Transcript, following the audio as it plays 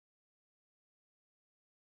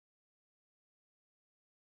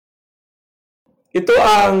Ito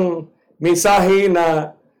ang mensahe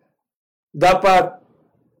na dapat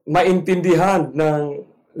maintindihan ng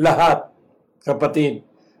lahat, kapatid.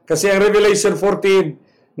 Kasi ang Revelation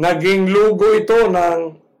 14, naging logo ito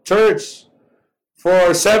ng church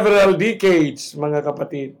for several decades, mga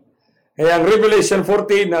kapatid. Kaya ang Revelation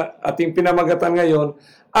 14 na ating pinamagatan ngayon,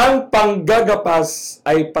 ang panggagapas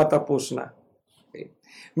ay patapos na. Okay.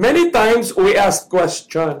 Many times we ask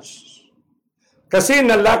questions. Kasi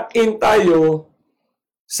na-lock in tayo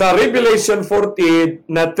sa Revelation 14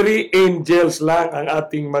 na 3 angels lang ang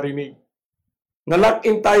ating marinig. Na-lock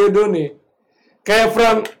in tayo dun eh. Kaya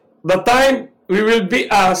from the time we will be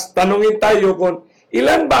asked, tanungin tayo kung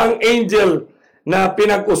ilan ba ang angel na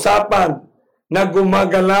pinag-usapan na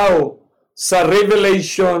gumagalaw sa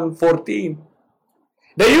Revelation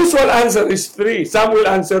 14. The usual answer is 3. Some will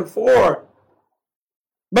answer 4.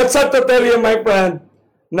 But sad to tell you, my friend,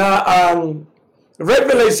 na ang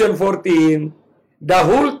Revelation 14, the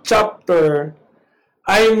whole chapter,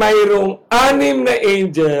 ay mayroong 6 na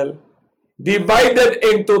angel divided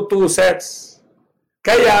into 2 sets.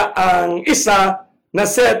 Kaya ang isa na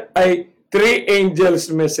set ay 3 angels'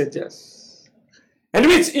 messages. And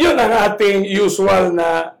which yun ang ating usual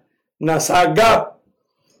na nasagap.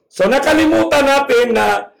 So nakalimutan natin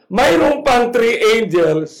na mayroong pang 3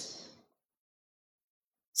 angels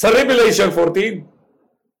sa Revelation 14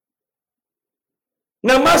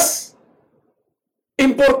 na mas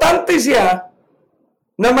importante siya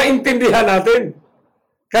na maintindihan natin.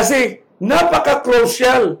 Kasi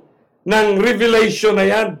napaka-crucial ng revelation na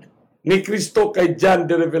yan ni Kristo kay John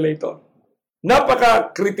the Revelator.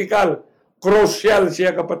 Napaka-critical, crucial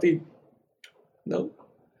siya, kapatid. No?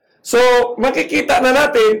 So, makikita na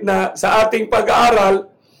natin na sa ating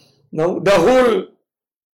pag-aaral, no, the whole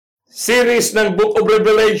series ng Book of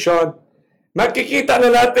Revelation, makikita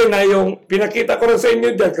na natin na yung pinakita ko rin sa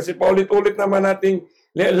inyo dyan, kasi paulit-ulit naman nating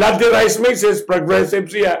ladderized message, progressive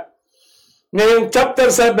siya. Ngayong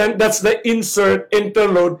chapter 7, that's the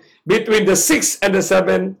interlude between the 6th and the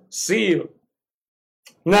 7th seal.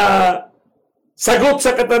 Na sagot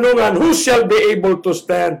sa katanungan, who shall be able to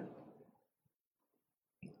stand?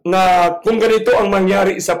 Na kung ganito ang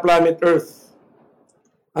mangyari sa planet Earth.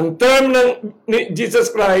 Ang term ng Jesus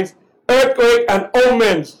Christ, earthquake and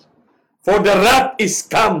omens, for the wrath is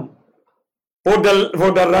come. For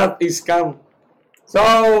the wrath is come. So,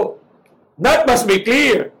 that must be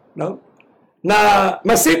clear, no? Na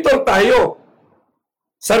masitol tayo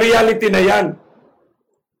sa reality na yan.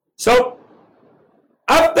 So,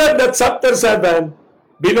 after that chapter 7,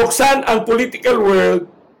 binuksan ang political world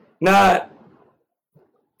na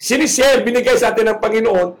sinishare, binigay sa atin ng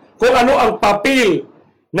Panginoon kung ano ang papel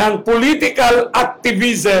ng political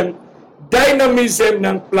activism, dynamism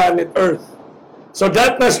ng planet Earth. So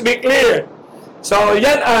that must be clear. So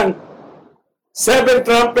yan ang 7th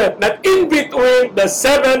trumpet. That in between the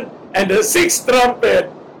 7th and the 6th trumpet,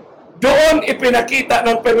 doon ipinakita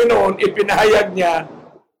ng Panginoon, ipinahayag niya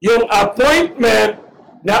yung appointment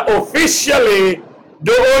na officially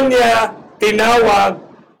doon niya tinawag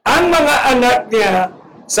ang mga anak niya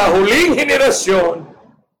sa huling henerasyon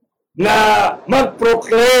na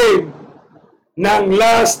mag-proclaim ng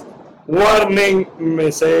last warning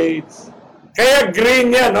message. Kaya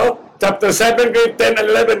green yan, no? Chapter 7, green, 10, and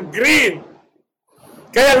 11, green.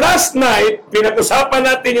 Kaya last night, pinag-usapan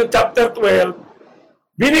natin yung chapter 12,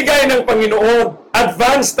 binigay ng Panginoon,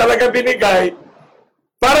 advance talaga binigay,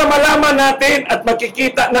 para malaman natin at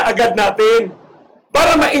makikita na agad natin,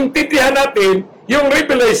 para maintindihan natin yung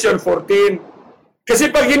Revelation 14.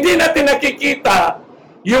 Kasi pag hindi natin nakikita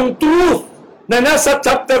yung truth na nasa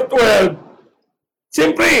chapter 12,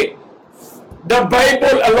 siyempre, the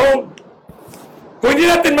Bible alone, kung hindi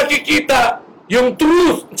natin makikita yung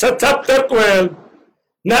truth sa chapter 12,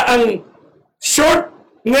 na ang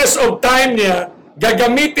shortness of time niya,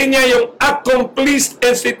 gagamitin niya yung accomplished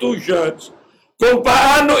institutions, kung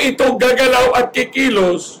paano ito gagalaw at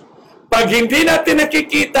kikilos, pag hindi natin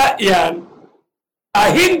nakikita yan,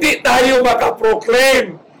 hindi tayo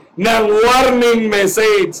makaproclaim ng warning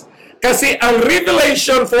message. Kasi ang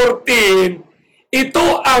Revelation 14, ito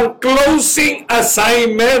ang closing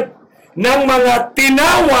assignment ng mga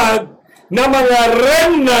tinawag na mga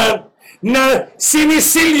remnant na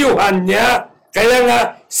sinisilyuhan niya. Kaya nga,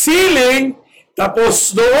 sealing,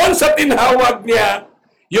 tapos doon sa tinawag niya,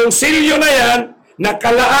 yung silyo na yan,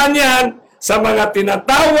 nakalaan yan sa mga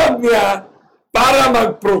tinatawag niya para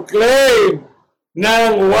mag-proclaim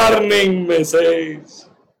ng warning message.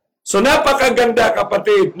 So napakaganda,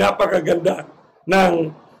 kapatid, napakaganda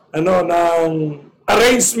ng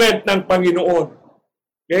arrangement ng Panginoon.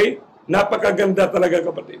 Okay? Napakaganda talaga,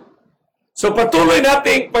 kapatid. So patuloy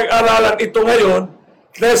nating pag-aralan ito ngayon.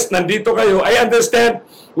 Yes, nandito kayo. I understand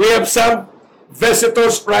we have some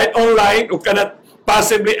visitors right online who cannot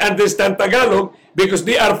possibly understand Tagalog because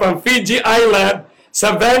they are from Fiji Island,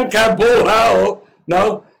 sa Vancouver,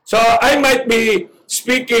 no? So I might be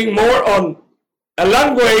speaking more on a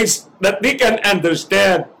language that they can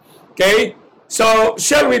understand. Okay? So,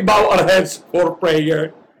 shall we bow our heads for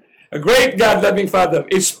prayer? A great God, loving Father,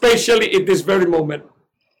 especially at this very moment,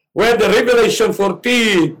 where the Revelation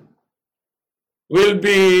 14 will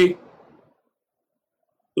be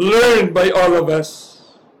learned by all of us.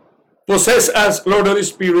 Possess us, Lord Holy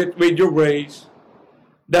Spirit, with your grace,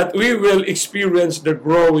 that we will experience the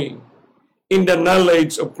growing in the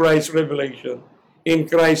knowledge of Christ's revelation. In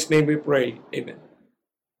Christ's name we pray. Amen.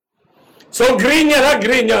 So, green yan.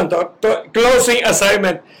 Closing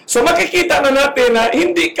assignment. So, makikita na natin na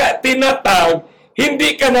hindi ka tinatag,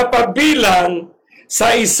 hindi ka napabilang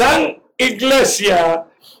sa isang iglesia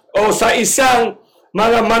o sa isang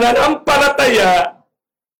mga mananampalataya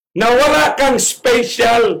na wala kang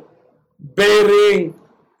special bearing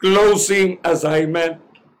closing assignment.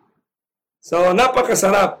 So,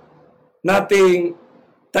 napakasarap nating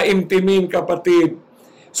taimtimin, kapatid.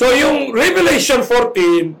 So, yung Revelation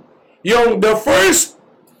 14, yung the first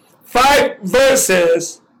 5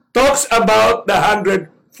 verses talks about the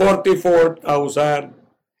 144,000.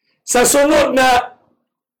 Sa sunod na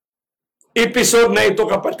episode na ito,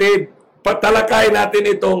 kapatid, patalakay natin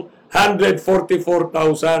itong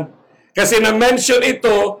 144,000. Kasi na-mention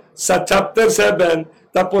ito sa chapter 7,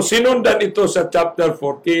 tapos sinundan ito sa chapter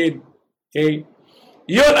 14. Okay?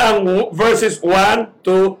 Yun ang verses 1,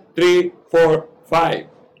 2, 3, 4, 5.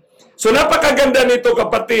 So napakaganda nito,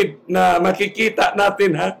 kapatid, na makikita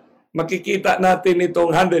natin, makikita natin itong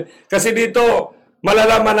 100. Kasi dito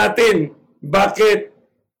malalaman natin bakit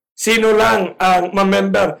sino lang ang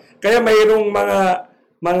ma-member. Kaya mayroong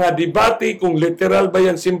mga debate kung literal ba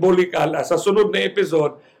yan, symbolical. Sa sunod na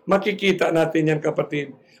episode, makikita natin yan,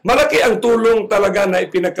 kapatid. Malaki ang tulong talaga na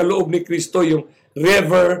ipinakaloob ni Kristo, yung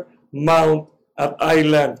river, mount, at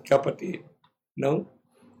island, kapatid. No?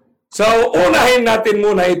 So, unahin natin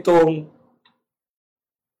muna itong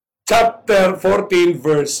chapter 14,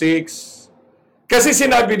 verse 6. Kasi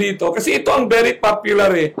sinabi dito, kasi ito ang very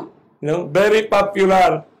popular no? Very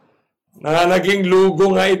popular. Naging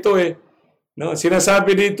lugo nga ito No?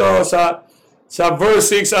 Sinasabi dito sa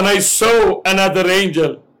verse 6, and I saw another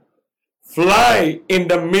angel fly in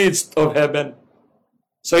the midst of heaven.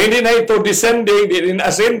 So, hindi na ito descending, hindi na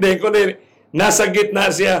ascending, kundi nasa gitna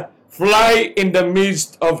siya. Fly in the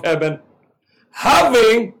midst of heaven,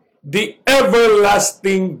 having the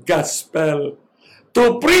everlasting gospel,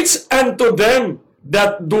 to preach unto them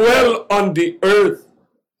that dwell on the earth,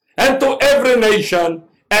 and to every nation,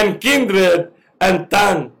 and kindred, and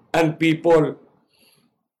tongue, and people.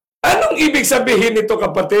 Anong ibig sabihin nito,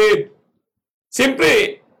 kapatid?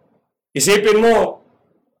 Siyempre, isipin mo,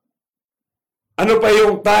 ano pa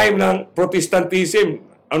yung time ng Protestantism?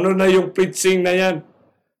 Ano na yung preaching na yan?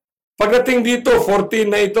 Pagdating dito, 14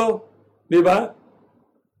 na ito. Di ba?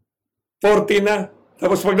 14 na.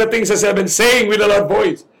 Tapos pagdating sa 7, saying with a loud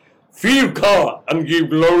voice, fear God and give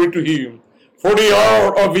glory to Him, for the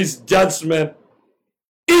hour of His judgment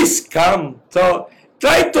is come. So,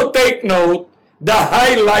 try to take note the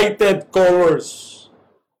highlighted colors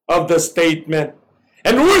of the statement.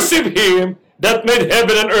 And worship Him that made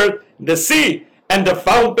heaven and earth, the sea, and the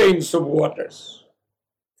fountains of waters.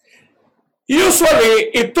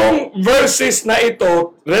 Usually, itong verses na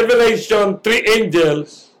ito, Revelation 3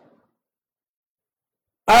 angels,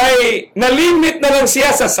 ay nalimit na lang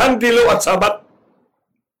siya sa Sandilo at Sabat.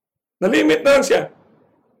 Nalimit na lang siya.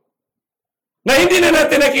 Na hindi na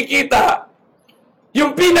natin nakikita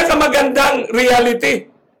yung pinakamagandang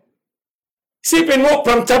reality. Isipin mo,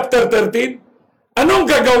 from chapter 13, anong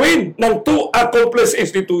gagawin ng two accomplished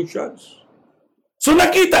institutions? So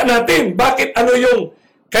nakita natin bakit ano yung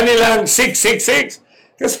kanilang 666.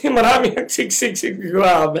 Kasi marami ang 666.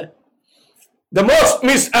 Grabe. The most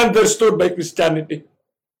misunderstood by Christianity.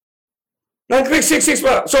 Nang 666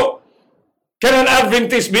 pa. So, can an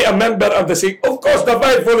Adventist be a member of the 6? Of course, the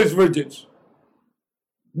 5 foolish virgins.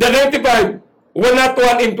 The 95. Well, not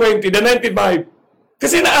 1 in 20. The 95.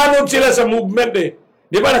 Kasi naanod sila sa movement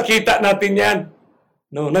Di ba nakita natin yan?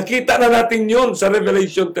 No, nakita na natin yun sa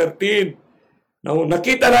Revelation 13. No,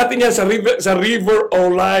 nakita natin yan sa River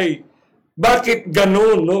Olay. Bakit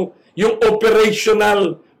ganun, no? Yung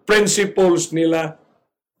operational principles nila.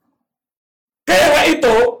 Kaya nga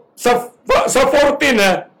ito, sa 14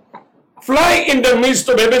 fly in the midst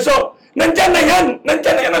of heaven. So, nandyan na yan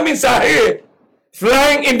ang mensahe.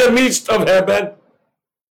 Flying in the midst of heaven.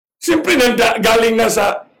 Siyempre, galing na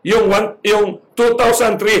sa yung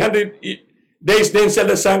 2,300 days din sa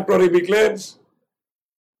the sanctuary be cleansed.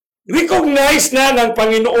 Recognize na ng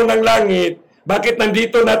Panginoon ng langit. Bakit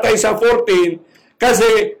nandito na tayo sa 14?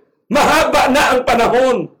 Kasi mahaba na ang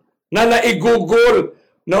panahon na naigugol,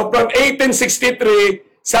 no, from 1863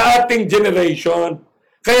 sa ating generation.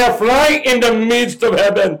 Kaya flying in the midst of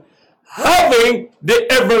heaven, having the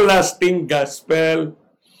everlasting gospel.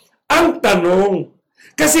 Ang tanong,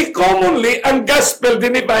 kasi commonly, ang gospel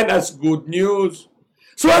dinefine as good news.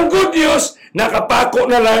 So ang good news, nakapako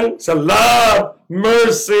na lang sa love,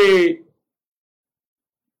 mercy.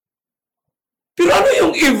 Pero ano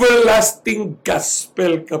yung everlasting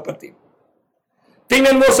gospel, kapatid?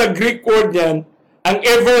 Tingnan mo sa Greek word niyan, ang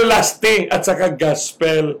everlasting at saka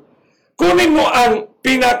gospel. Kunin mo ang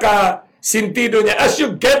pinaka-sentido niya as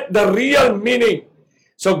you get the real meaning.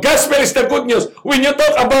 So gospel is the good news. When you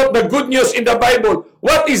talk about the good news in the Bible,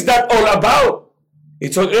 what is that all about?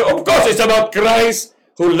 Of course, it's about Christ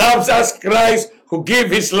who loves us, Christ who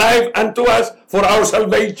gave His life unto us for our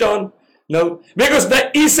salvation. No? Because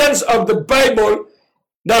the essence of the Bible,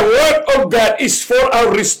 the Word of God is for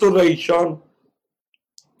our restoration.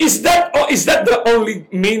 Is that the only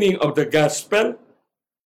meaning of the gospel?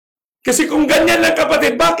 Kasi kung ganyan lang,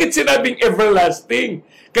 kapatid, bakit sinabing everlasting?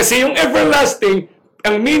 Kasi yung everlasting,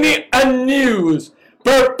 ang meaning unused,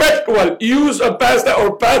 perpetual, use of past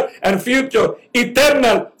or past and future,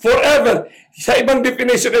 eternal, forever. Sa ibang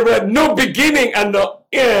definition, no beginning and no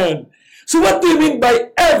end. So what do you mean by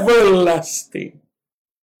everlasting?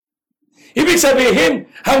 Ibig sabihin,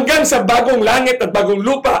 hanggang sa bagong langit at bagong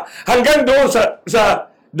lupa, hanggang doon sa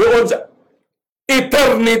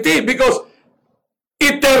eternity, because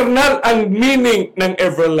eternal ang meaning ng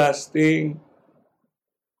everlasting.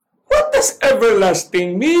 What does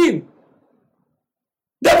everlasting mean?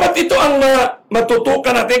 Dapat ito ang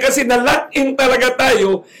matutukan natin kasi nalaking talaga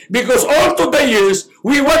tayo because all to the years,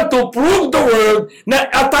 we want to prove the world na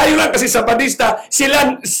tayo lang kasi sa Badista,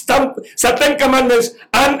 sila sa Ten Commandments,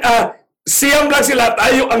 siyam lang sila,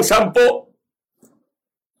 tayo ang 10.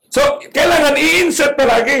 So, kailangan i-insert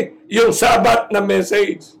palagi yung Sabat na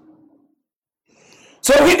message.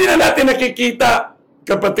 So, hindi na natin nakikita,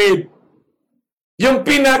 kapatid, yung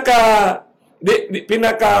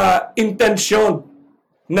pinaka-intensyon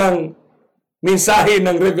ng mensahe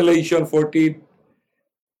ng Revelation 14.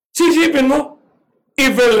 Sisipin mo,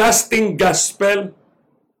 everlasting gospel.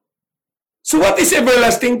 So what is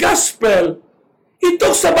everlasting gospel? It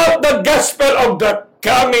talks about the gospel of the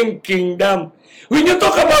coming kingdom. When you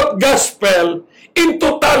talk about gospel, in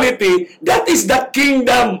totality, that is the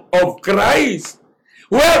kingdom of Christ.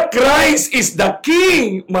 Where Christ is the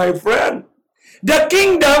king, my friend. The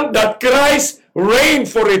kingdom that Christ reigned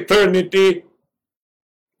for eternity.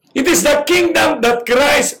 It is the kingdom that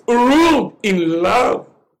Christ ruled in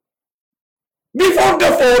love. Before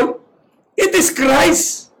the fall, it is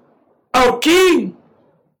Christ, our King.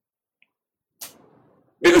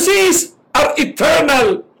 Because He is our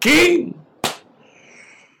eternal King.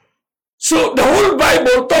 So the whole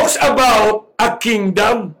Bible talks about a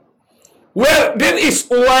kingdom where there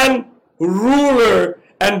is one ruler,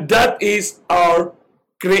 and that is our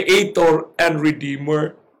Creator and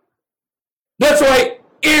Redeemer. That's why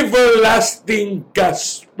everlasting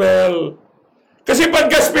gospel. Kasi pag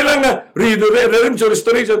gospel lang na redemption,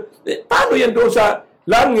 restoration, paano yan doon sa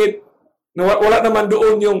langit? Wala naman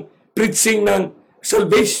doon yung preaching ng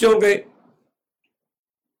salvation.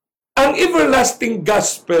 Ang everlasting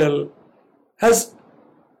gospel has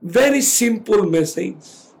very simple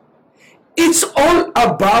message. It's all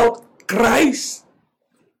about Christ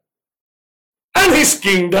and His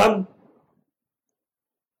kingdom,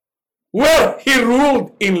 where He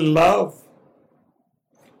ruled in love.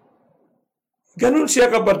 Ganun siya,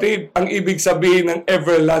 kapatid, ang ibig sabihin ng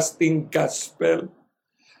everlasting gospel.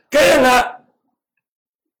 Kaya nga,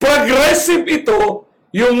 progressive ito,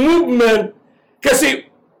 yung movement, kasi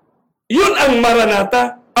yun ang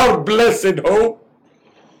Maranatha, our blessed hope.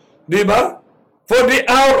 Di ba? For the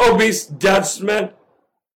hour of His judgment.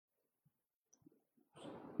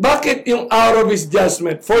 Bakit yung hour of His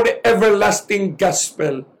judgment? For the everlasting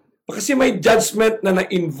gospel. Kasi may judgment na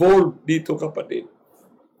na-involved dito, kapatid.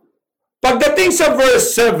 Pagdating sa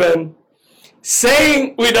verse 7,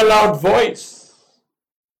 saying with a loud voice,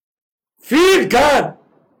 fear God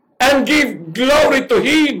and give glory to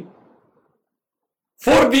Him,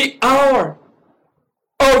 for the hour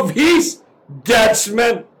of His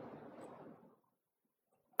judgment.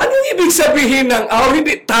 Anong ibig sabihin ng hour?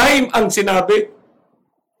 Hindi time ang sinabi.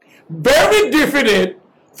 Very definite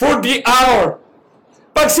for the hour.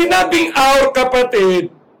 Pag sinabing hour,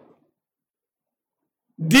 kapatid,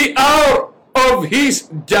 the hour of His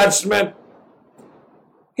judgment.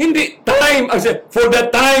 Hindi time, for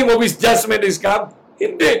the time of His judgment is come.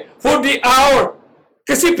 Hindi, for the hour.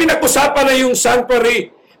 Kasi pinag-usapan na yung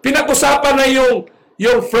sanctuary, pinag-usapan na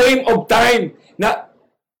yung frame of time na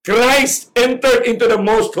Christ entered into the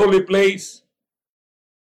most holy place.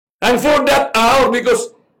 And for that hour,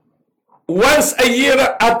 because once a year,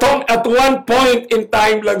 at one point in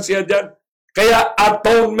time lang siya dyan. Kaya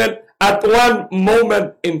atonement at one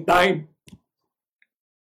moment in time.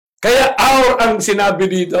 Kaya hour ang sinabi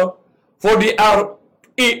dito, for the hour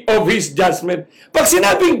of His judgment. Pag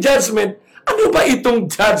sinabing judgment, ano ba itong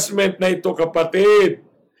judgment na ito, kapatid?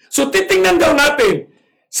 So titingnan daw natin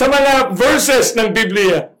sa mga verses ng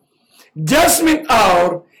Biblia. Judgment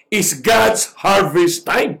hour is God's harvest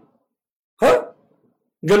time. Huh?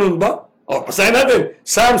 Ganun ba? O, pasahin natin.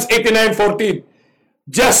 Psalms 89:14.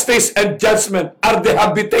 Justice and judgment are the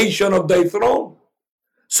habitation of thy throne.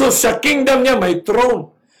 So sa kingdom niya may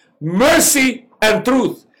throne. Mercy and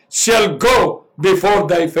truth shall go before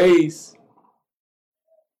thy face.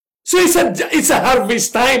 So it's a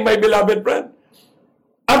harvest time, my beloved friend.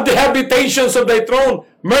 At the habitations of thy throne,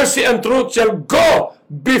 mercy and truth shall go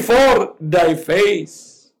before thy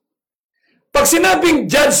face. Pag sinabing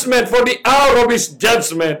judgment for the hour of His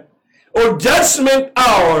judgment, or judgment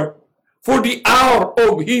hour for the hour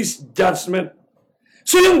of His judgment.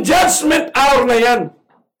 So yung judgment hour na yan,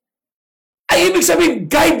 ay ibig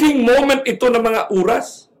sabihin, guiding moment ito ng mga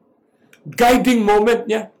oras. Guiding moment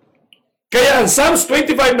niya. Kaya ang Psalms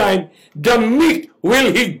 25:9, the meek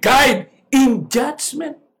will He guide in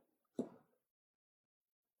judgment.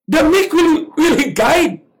 The meek will He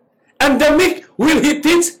guide. And the meek will He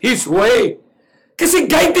teach His way.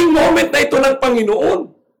 Kasi guiding moment na ito ng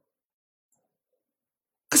Panginoon.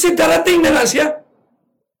 Kasi darating na nga siya.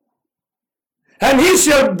 And He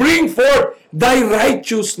shall bring forth thy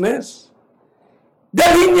righteousness.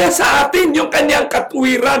 Dalhin niya sa atin yung kanyang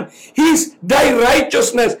katuwiran. Thy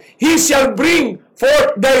righteousness. He shall bring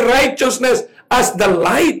forth thy righteousness as the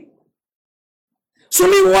light. So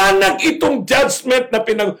liwanag itong judgment na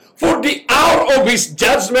for the hour of His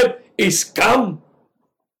judgment is come.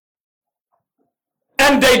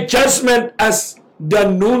 And thy judgment as the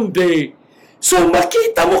noonday. So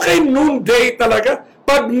makita mo kay noonday talaga.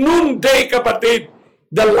 Pag noonday, kapatid,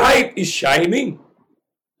 the light is shining.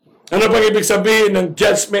 Ano bang ibig sabihin ng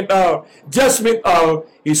judgment hour? Judgment hour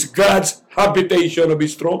is God's habitation of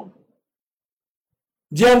His throne.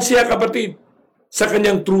 Diyan siya, kapatid, sa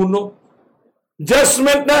kanyang trono.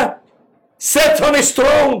 Judgment na, set on His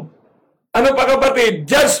throne. Ano pa, kapatid?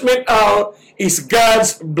 Judgment hour is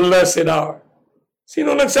God's blessed hour.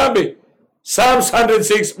 Sino nagsabi? Psalms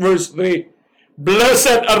 106 verse 3.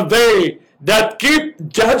 Blessed are they that keep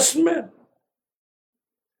judgment.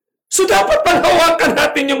 So dapat panghawakan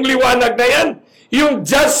natin yung liwanag na yan, yung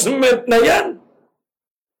judgment na yan.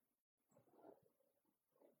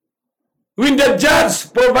 When the judge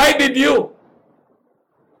provided you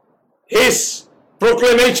his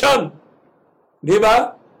proclamation, di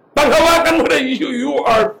ba? Panghawakan mo na you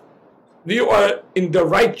are in the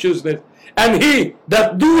righteousness, and he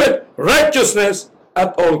that doeth righteousness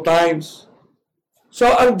at all times. So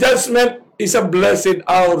ang judgment is a blessed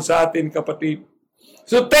hour sa atin, kapatid.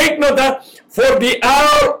 So take note for the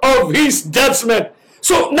hour of His judgment.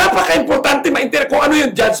 So napaka-importante maintindihan kung ano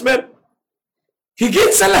yung judgment.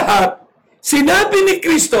 Higit sa lahat, sinabi ni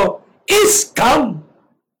Kristo, is come.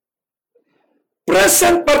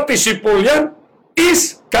 Present participle yan,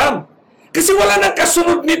 is come. Kasi wala nang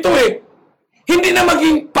kasunod nito eh. Hindi na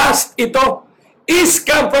maging past ito. Is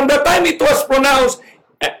come. From the time it was pronounced,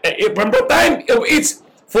 from the time of its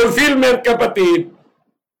fulfillment, kapatid,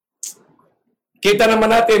 kita naman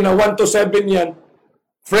natin na 1 to 7 yan,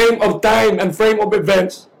 frame of time and frame of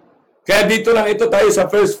events. Kaya dito lang ito tayo sa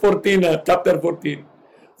verse 14, chapter 14.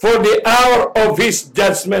 For the hour of His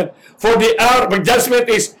judgment. For the hour, the judgment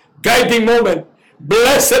is guiding moment,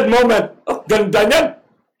 blessed moment. Oh, ganda niyan.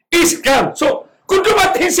 Is come. So, kung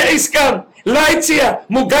dumating siya is come, light siya,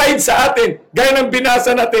 mu-guide sa atin, gaya ng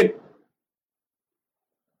binasa natin.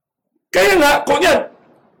 Kaya nga, kung yan,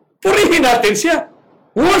 purihin natin siya.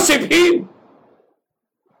 Worship Him.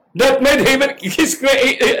 That made Him His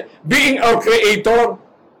being our Creator,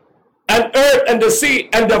 and earth and the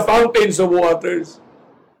sea and the fountains of waters.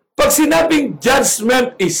 Pag sinabing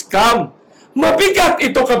judgment is come, mabigat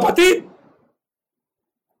ito, kapatid.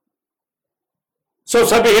 So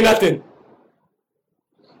sabihin natin,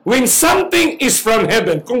 when something is from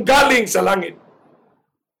heaven, kung galing sa langit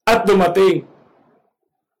at dumating,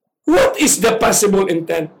 what is the possible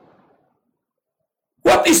intent?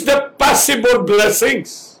 What is the possible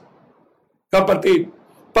blessings? Kapatid,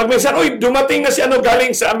 Pag minsan, uy, dumating na si ano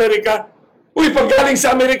galing sa Amerika. Uy, pag galing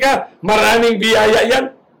sa Amerika, maraming biyaya yan.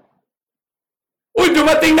 Uy,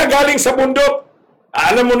 dumating na galing sa bundok.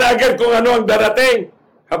 Alam mo na agad kung ano ang darating.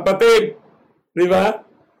 Kapatid, di ba?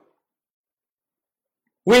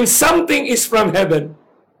 When something is from heaven,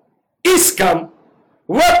 is come,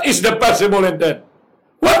 what is the possible intent?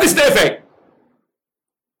 What is the effect?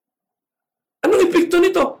 Anong epekto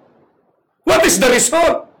nito? What is the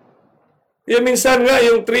result? Yan minsan nga,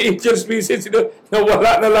 yung 3-incher species,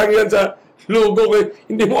 nawala na lang yan sa lugo.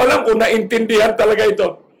 Hindi mo alam kung naintindihan talaga ito.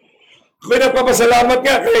 Ako'y nagpapasalamat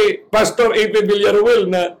nga kay Pastor A.P. Villaruel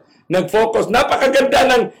na nag-focus. Napakaganda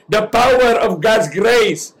ng the power of God's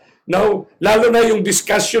grace. Now, lalo na yung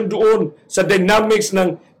discussion doon sa dynamics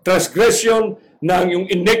ng transgression, ng yung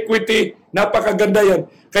iniquity. Napakaganda yan.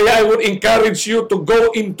 Kaya I would encourage you to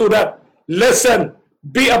go into that lesson.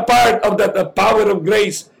 Be a part of that power of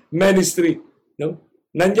grace ministry. No?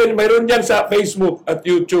 Nandiyan, mayroon yan sa Facebook at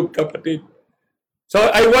YouTube, kapatid. So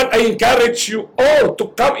I encourage you all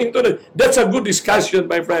to come into that. That's a good discussion,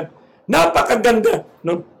 my friend. Napakaganda.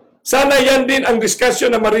 No? Sana yan din ang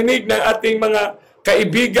discussion na marinig ng ating mga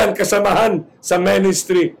kaibigan, kasamahan sa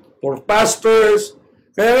ministry. For pastors.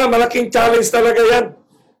 Kaya nga, malaking challenge talaga yan.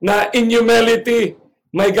 Na in humility,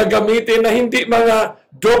 may gagamitin na hindi mga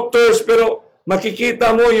doctors, pero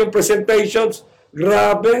makikita mo yung presentations.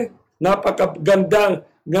 Grabe. Napakagandang,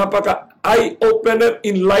 napaka-eye-opener,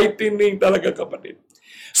 enlightening talaga, kapatid.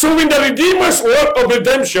 So when the Redeemer's work of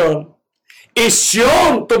redemption is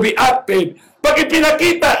shown to be acted, pag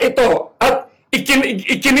ipinakita ito at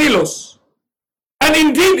ikinilos, and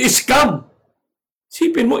indeed is come.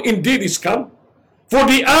 Sipin mo, indeed is come. For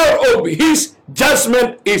the hour of His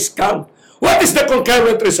judgment is come. What is the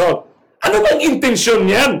concurrent result? Ano bang intensyon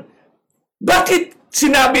niyan? Bakit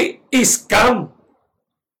sinabi is come?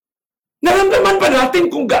 Naramdaman ba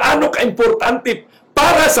natin kung gaano ka-importante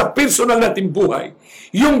para sa personal nating buhay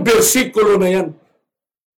yung bersikulo na yan?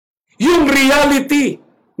 Yung reality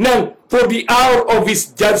ng for the hour of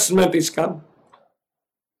His judgment is come.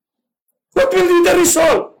 What will be the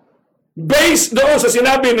result? Based doon sa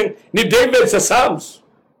sinabi ni David sa Psalms,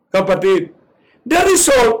 kapatid, the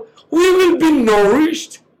result, we will be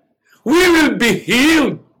nourished. We will be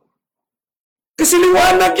healed. Kasi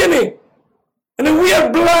liwanag yan eh. And we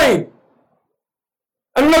are blind.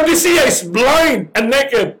 Ang Laodicea is blind and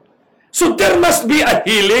naked. So there must be a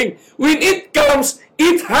healing. When it comes,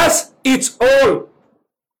 it has its all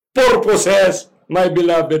purposes, my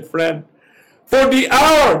beloved friend. For the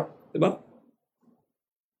hour, diba,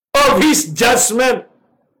 of His judgment,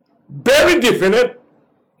 very definite.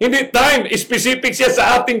 Hindi time, specific siya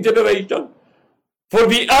sa ating generation. For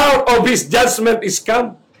the hour of His judgment is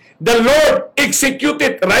come. The Lord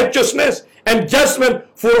executed righteousness and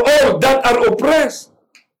judgment for all that are oppressed.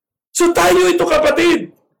 So tayo ito,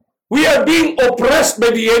 kapatid. We are being oppressed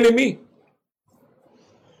by the enemy.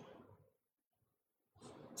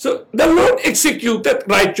 So the Lord executed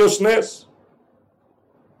righteousness.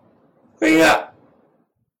 Kaya,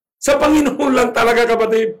 sa Panginoon lang talaga,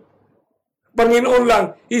 kapatid. Panginoon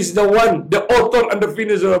lang is the one, the author and the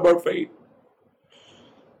finisher of our faith.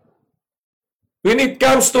 When it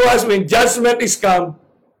comes to us, when judgment is come,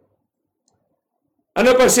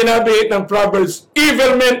 ano pang sinabi ng Proverbs?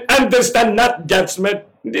 Evil men understand not judgment.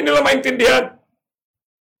 Hindi nila maintindihan.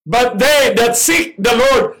 But they that seek the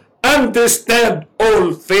Lord understand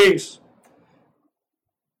all things.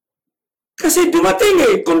 Kasi dumating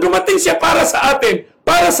eh. Kung dumating siya para sa atin,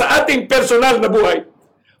 para sa ating personal na buhay.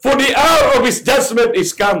 For the hour of His judgment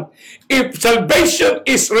is come. If salvation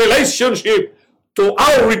is relationship to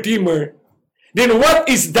our Redeemer, then what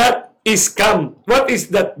is that is come? What is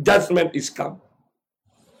that judgment is come?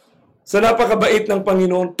 Sa napakabait ng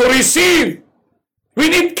Panginoon, to receive.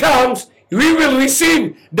 When it comes, we will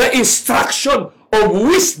receive the instruction of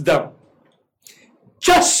wisdom,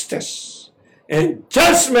 justice, and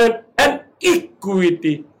judgment, and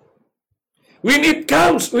equity. When it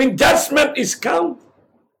comes, when judgment is come,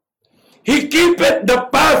 He keepeth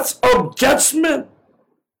the paths of judgment.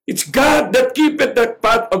 It's God that keepeth the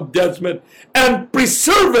path of judgment and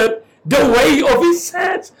preserveth the way of His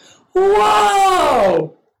hands.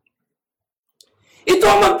 Wow! Ito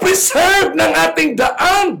ang mag-preserve ng ating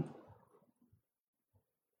daan.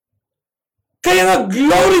 Kaya nga,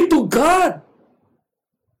 glory to God.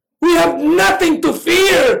 We have nothing to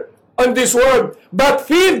fear on this world, but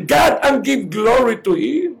fear God and give glory to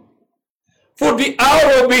Him. For the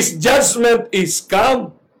hour of His judgment is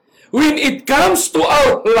come. When it comes to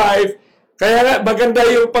our life, kaya nga, maganda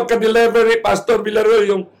yung pagka-deliver ni Pastor Villaruel,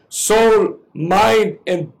 yung soul, mind,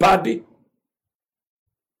 and body.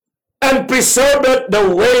 and preserveth the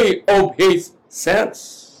way of his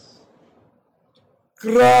sense.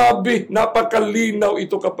 Grabe, napakalinaw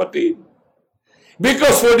ito, kapatid.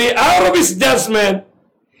 Because for the hour of his judgment,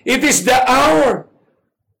 it is the hour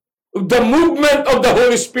of the movement of the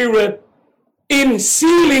Holy Spirit in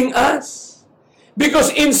sealing us. Because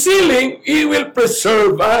in sealing, He will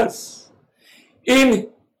preserve us. In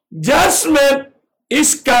judgment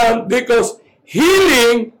is come because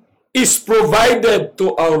healing is provided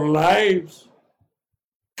to our lives.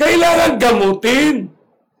 Kailangan gamutin.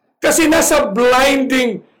 Kasi nasa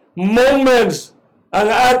blinding moments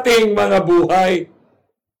ang ating mga buhay.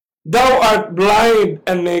 Thou art blind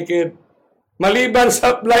and naked. Maliban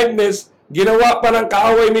sa blindness, ginawa pa ng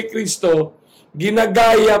kaaway ni Kristo,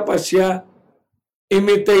 ginagaya pa siya.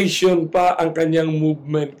 Imitation pa ang kanyang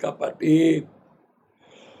movement, kapatid.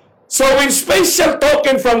 So when special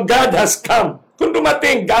token from God has come, kung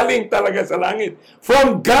dumating, galing talaga sa langit,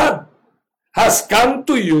 from God has come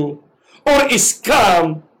to you, or is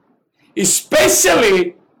come,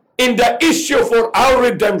 especially in the issue for our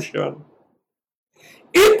redemption,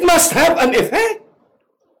 it must have an effect.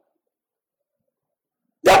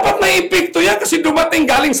 Dapat may epekto yan kasi dumating,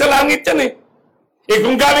 galing sa langit yan eh. Eh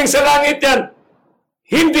kung galing sa langit yan,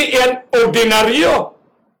 hindi yan ordinaryo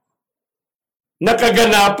na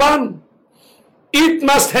kaganapan. It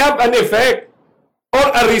must have an effect or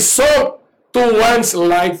a result to one's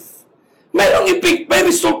life. Mayroong may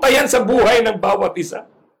resulta yan sa buhay ng bawat isa.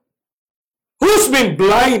 Who's been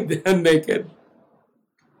blind and naked?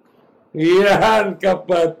 Yan,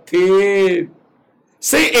 kapatid.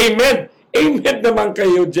 Say amen. Amen naman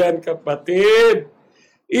kayo dyan, kapatid.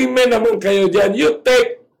 Amen naman kayo dyan. You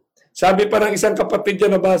take, sabi pa ng isang kapatid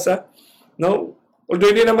dyan nabasa, no? Although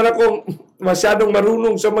hindi naman ako masyadong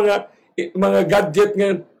marunong sa mga gadget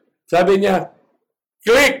ngayon. Sabi niya,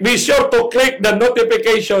 be sure to click the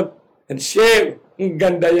notification and share. Ang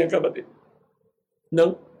ganda yan, kapatid.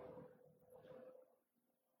 No?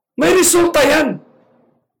 May resulta yan.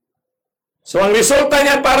 So, ang resulta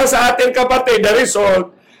niyan para sa atin, kapatid, the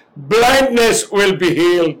result, blindness will be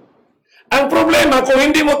healed. Ang problema, kung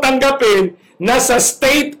hindi mo tanggapin, nasa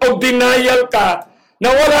state of denial ka, na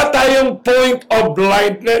wala tayong point of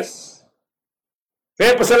blindness.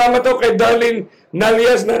 Kaya pasalamat ako kay Darlene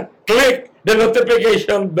Nalias na click the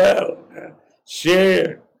notification bell.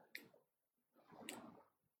 Share.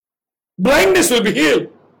 Blindness will be healed.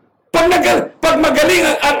 Pag magaling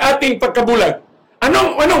ang ating pagkabulag,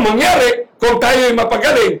 anong mangyari kung tayo'y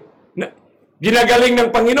mapagaling? Ginagaling ng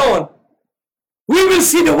Panginoon. We will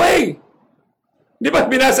see the way. Di ba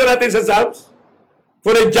binasa natin sa Psalms?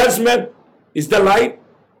 For the judgment is the light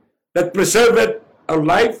that preserveth our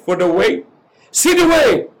life for the way. See the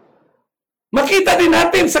way. Makita din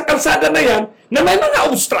natin sa kalsada na yan na may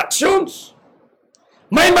mga obstructions.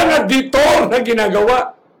 May mga detour na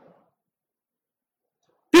ginagawa.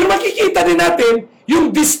 Pero makikita din natin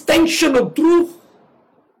yung distinction of truth.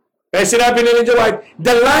 Kaya sinabi ni Ellen G. White,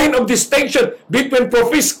 the line of distinction between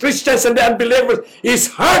professed Christians and the unbelievers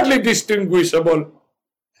is hardly distinguishable.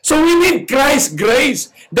 So we need Christ's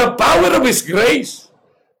grace, the power of His grace.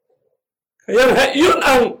 Kaya yun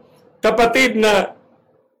ang kapatid na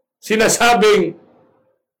sinasabing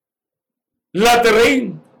latter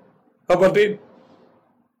rain, kapatid.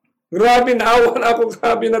 Grabe, naawan ako,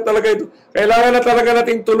 grabe na talaga ito. Kailangan na talaga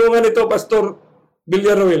nating tulungan ito, Pastor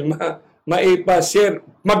Villaruel, maipa-share.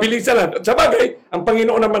 Mabilisan lang. Sa bagay, ang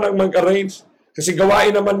Panginoon naman ang mag-arrange. Kasi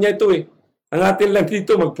gawain naman niya ito eh. Ang atin lang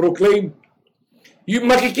dito, mag-proclaim. Yung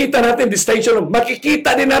makikita natin, distinction,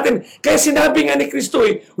 makikita din natin. Kaya sinabi nga ni Kristo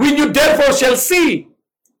eh, when you therefore shall see,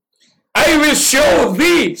 I will show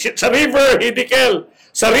thee, sa river Hiddekel,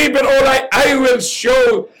 sa river Oray, I will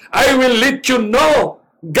show, I will let you know,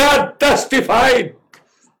 God testified.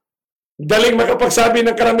 Daling makapagsabi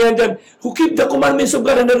ng karamihan dyan, who keep the commandments of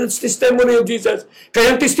God and the testimony of Jesus.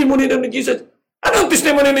 Kaya ang testimony na ni Jesus, anong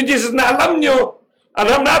testimony ni Jesus na alam nyo?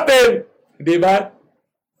 Alam natin. Di ba?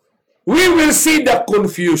 We will see the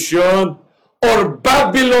confusion or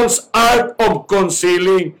Babylon's art of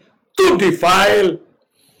concealing to defile.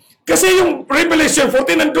 Kasi yung Revelation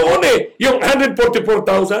 14 nandoon eh, yung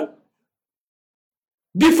 144,000.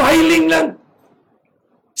 Defiling lang.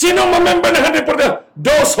 Sinong mamember ng 144,000?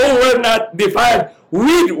 Those who were not defiled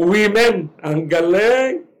with women. Ang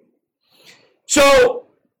galing. So,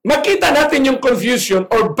 makita natin yung confusion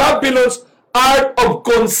or Babylon's art of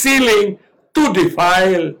concealing to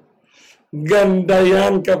defile. Ganda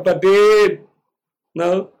yan, kapatid.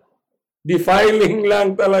 No? Defiling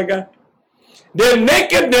lang talaga. Their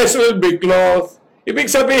nakedness will be clothed. Ibig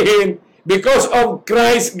sabihin, because of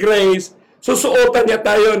Christ's grace, susuotan niya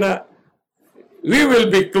tayo na we will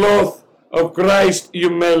be clothed of Christ's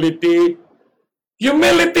humility.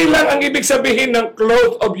 Humility lang ang ibig sabihin ng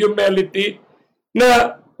cloth of humility,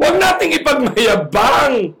 na huwag nating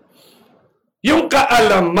ipagmayabang yung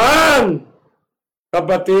kaalaman,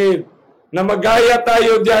 kapatid, na magaya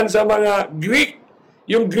tayo dyan sa mga Greek,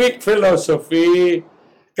 yung Greek philosophy.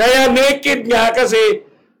 Kaya naked nga kasi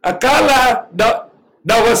akala,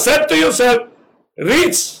 thou was said to yourself,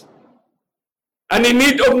 rich, and in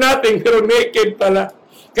need of nothing, pero naked pala.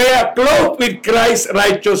 Kaya clothed with Christ's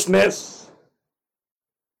righteousness.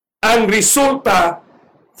 Ang resulta,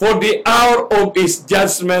 for the hour of His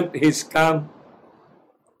judgment is come.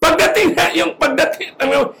 Pagdating na, yung pagdating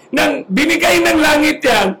ng binigay ng langit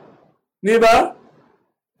yan, di ba?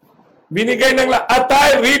 Binigay ng langit, at I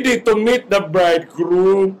ready to meet the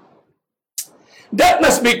bridegroom. That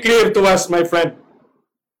must be clear to us, my friend.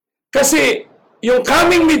 Kasi, yung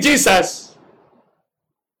coming ni Jesus,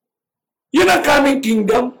 yun ang coming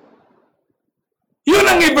kingdom. Yun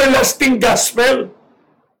ang everlasting gospel,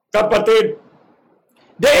 kapatid.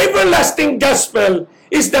 The everlasting gospel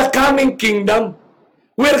is the coming kingdom,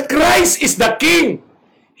 where Christ is the King,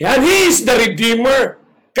 and He is the Redeemer.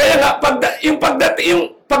 Kaya nga, yung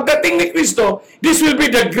pagdating ni Kristo, this will be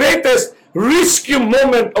the greatest rescue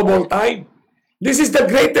moment of all time. This is the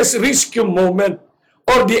greatest rescue moment,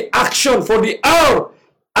 or the action for the hour,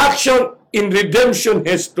 action in redemption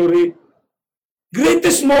history.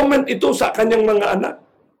 Greatest moment ito sa kanyang mga anak.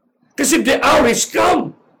 Kasi the hour is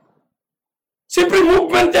come. Siyempre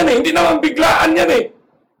movement yan eh, hindi naman biglaan yan eh.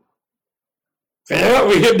 Kaya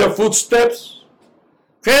we hear the footsteps.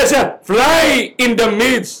 Kaya siya, fly in the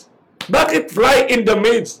midst. Bakit fly in the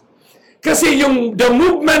midst? Kasi the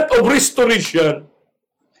movement of restoration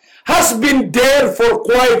has been there for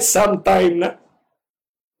quite some time na.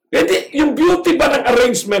 Hindi, yung beauty ba ng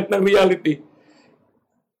arrangement ng reality?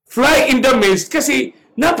 Fly in the midst kasi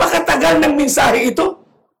napakatagal ng mensahe ito.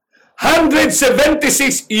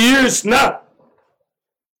 176 years na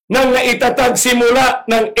nang naitatag simula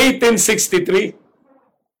ng 1863.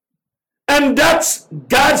 And that's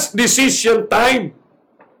God's decision time.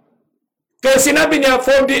 Kaya sinabi niya,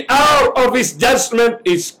 for the hour of His judgment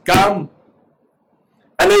is come.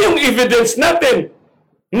 Ano yung evidence natin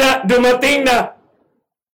na dumating na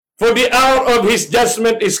for the hour of His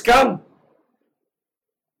judgment is come?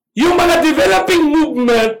 Yung mga developing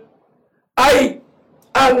movement ay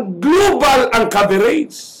ang global ang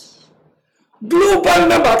coverage. Global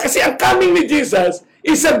na ba? Kasi ang coming ni Jesus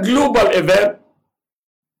is a global event.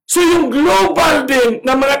 So yung global din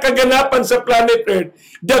na mga kaganapan sa planet Earth,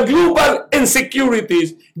 the global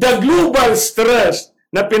insecurities, the global stress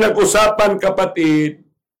na pinag-usapan, kapatid,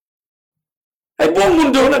 ay buong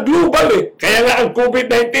mundo na global eh. Kaya nga ang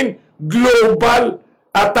COVID-19, global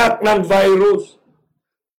attack ng virus.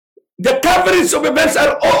 The coverage of events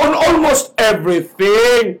are on almost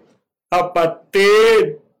everything,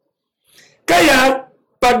 kapatid. Kaya,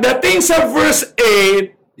 pagdating sa verse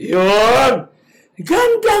 8, yun,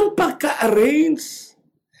 gandang pagka-arrange.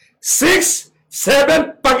 6,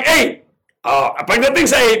 7, pag 8. Pagdating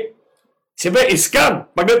sa 8, siyempre, scam.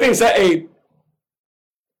 Pagdating sa 8,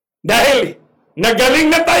 dahil nagaling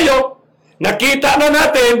na tayo, nakita na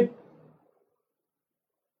natin,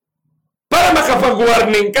 para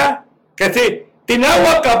makapag-warning ka. Kasi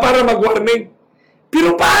tinawag ka para mag-warning.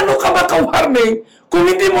 Pero paano ka maka-warning kung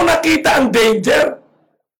hindi mo nakita ang danger?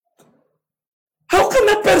 How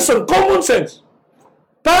can a person, common sense,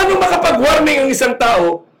 paano makapag-warning ang isang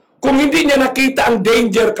tao kung hindi niya nakita ang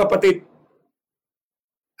danger, kapatid?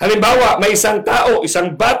 Halimbawa, may isang tao,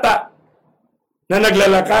 isang bata na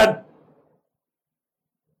naglalakad.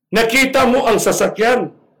 Nakita mo ang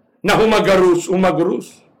sasakyan na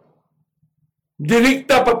humagurus.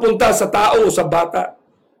 Direkta papunta sa tao o sa bata.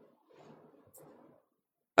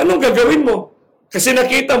 Anong gagawin mo? Kasi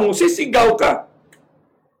nakita mo, sisigaw ka.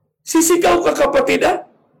 Sisigaw ka, kapatid, ha?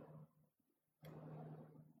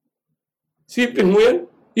 Sipin mo yan.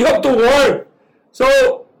 You have to warn. So,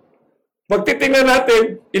 pagtitingnan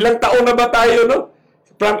natin, ilang taon na ba tayo, no?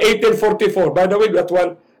 From 1844. By the way, that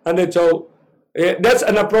one. And so, that's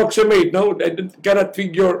an approximate, no? I cannot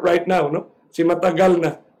figure right now, no? Si matagal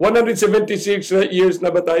na. 176 years na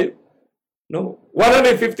ba tayo? No?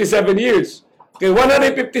 157 years. Okay,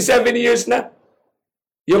 157 years na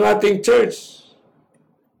yung ating church.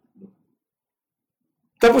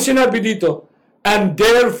 Tapos sinabi dito, and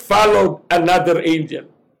there followed another angel.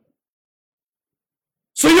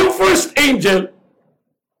 So yung first angel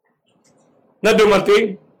na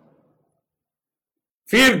dumating,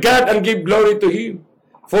 fear God and give glory to Him,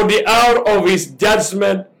 for the hour of His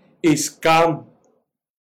judgment is come.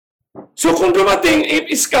 So kung dumating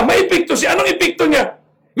iska, may epekto siya. Anong epekto niya?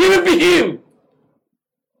 We will be healed.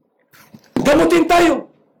 Gamutin tayo.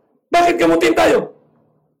 Bakit gamutin tayo?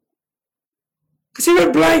 Kasi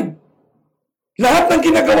we're blind. Lahat ng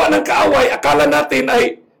ginagawa ng kaaway, akala natin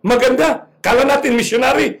ay maganda. Akala natin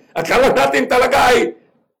missionary. Akala natin talaga ay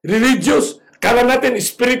religious. Akala natin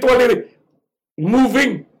spiritually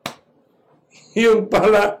moving. Yun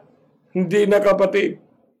pala, hindi na, kapatid.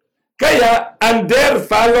 Kaya, and there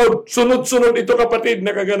followed, sunod-sunod ito, kapatid,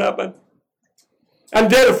 na kaganapan. And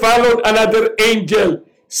there followed another angel,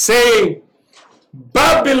 saying,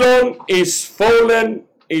 Babylon is fallen,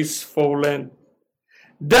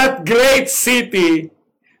 that great city,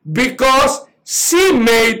 because she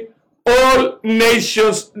made all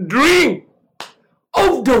nations drink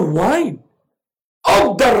of the wine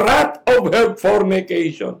of the wrath of her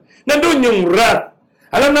fornication. Nandun yung wrath.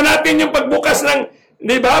 Alam na natin yung pagbukas ng,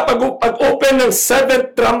 di ba, pag-open ng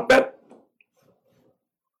seventh trumpet,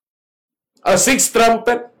 sixth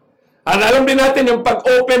trumpet. Alam din natin yung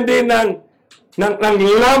pag-open din ng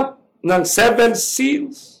lamp ng seven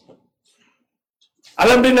seals.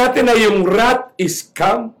 Alam din natin na yung wrath is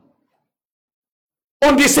come.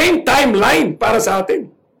 On the same timeline para sa atin.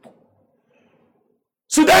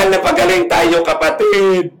 So dahil napagaling tayo,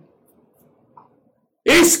 kapatid,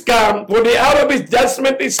 is come, for the hour of His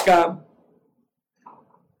judgment is come,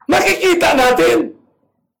 makikita natin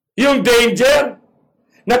yung danger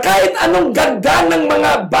na kahit anong ganda ng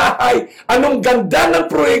mga bahay, anong ganda ng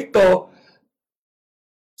proyekto,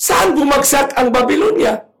 saan bumagsak ang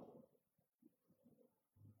Babylonia?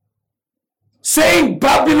 Saying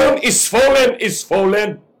Babylon is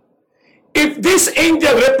fallen. If this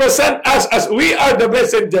angel represent us as we are the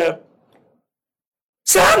messenger,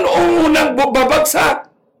 saan unang babagsak?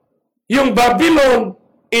 Yung Babylon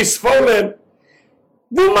is fallen.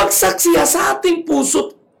 Bumagsak siya sa ating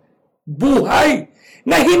puso't buhay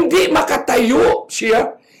na hindi makatayo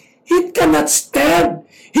siya. It cannot stand.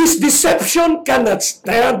 His deception cannot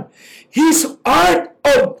stand. His art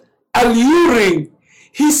of alluring,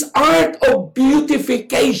 his art of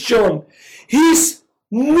beautification, his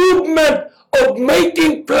movement of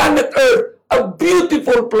making planet Earth a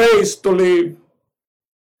beautiful place to live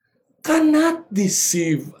cannot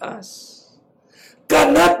deceive us,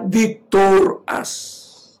 cannot detour us,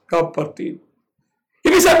 kapatid.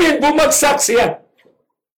 Ibig sabihin, bumagsak siya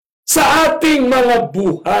sa ating mga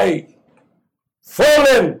buhay.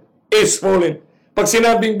 Fallen is fallen. Pag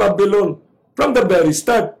sinabing Babylon, from the very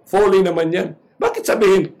start, fallen naman yan. Bakit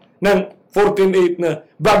sabihin ng 14:8 na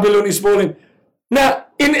Babylon is fallen?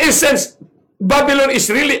 Na in essence, Babylon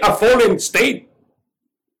is really a fallen state.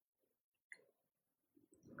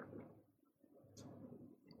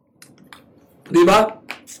 Di ba?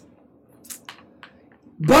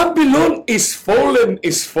 Babylon is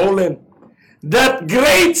fallen. That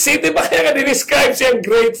great city, ba kaya describe siyang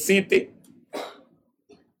great city?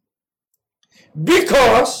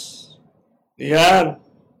 Because, yan,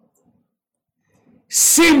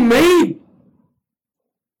 she made,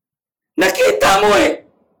 nakita mo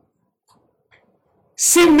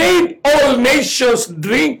she made all nations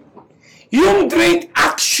drink. Yung drink,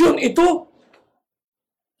 action ito.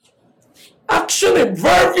 Action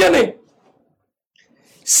verb yan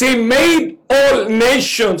She made all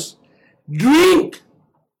nations drink.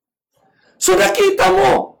 So nakita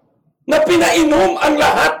mo na pinainom ang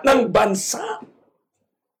lahat ng bansa.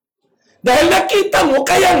 Dahil nakita mo,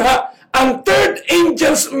 kaya nga, ang third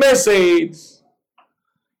angel's message,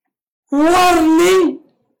 warning.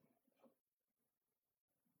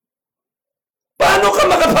 Paano ka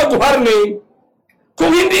makapag-warning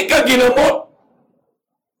kung hindi ka ginamot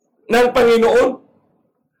ng Panginoon?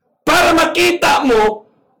 Para makita mo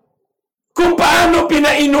kung paano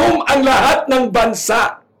pinainom ang lahat ng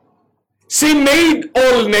bansa. She made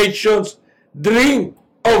all nations drink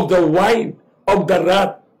of the wine of the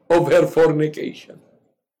wrath of her fornication.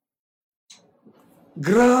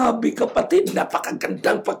 Grabe, kapatid,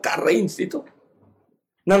 napakagandang pagka-arrange dito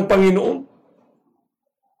ng Panginoon.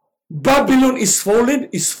 Babylon is fallen,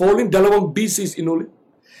 dalawang beses inulit.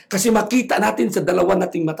 Kasi makita natin sa dalawa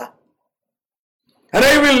nating mata. And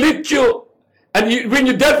I will lead you, and when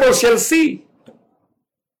you therefore shall see.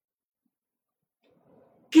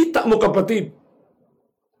 Kita mo, kapatid,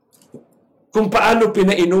 kung paano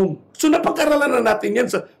pinainom. So napag-aralan na natin yan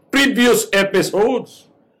sa previous episodes.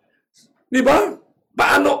 Di ba?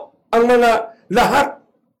 Paano ang mga lahat?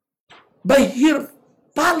 By her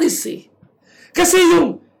policy. Kasi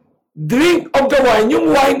yung drink of the wine, yung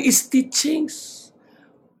wine is teachings,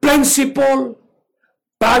 principle,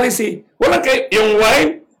 policy. Wala kayo, yung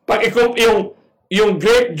wine, pag yung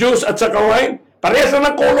grape juice at saka wine, Parehas lang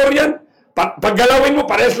ng color yan. Paggalawin mo,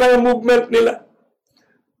 parehas lang ang movement nila.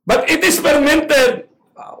 But it is fermented.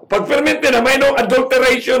 Pag fermented na, mayroong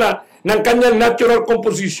adulteration na ng kanyang natural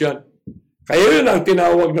composition. Kaya yun ang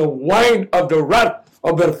tinawag na wine of the wrath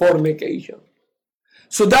of their fornication.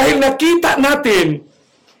 So dahil nakita natin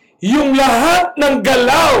yung lahat ng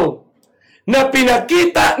galaw na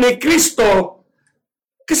pinakita ni Kristo,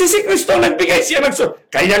 kasi si Kristo nagbigay siya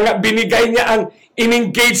kaya nga binigay niya ang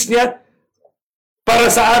in-engage niya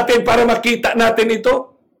para sa atin, para makita natin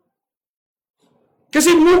ito.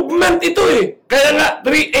 Kasi movement ito eh. Kaya nga,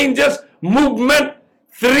 3 angels, movement,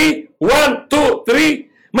 3, 1, 2,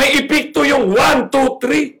 3. May epekto yung 1, 2,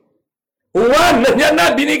 3. 1, nandiyan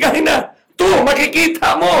na, binigay na. 2,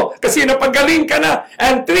 makikita mo kasi napagaling ka na.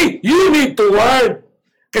 And 3, you need to ward.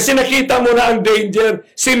 Kasi nakita mo na ang danger.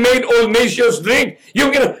 She made all nations drink.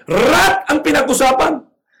 Yung wrath ang pinag-usapan.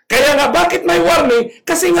 Kaya nga, bakit may warning?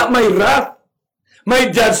 Kasi nga may wrath.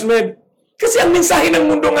 May judgment. Kasi ang mensahe ng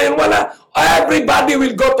mundo ngayon, wala. Everybody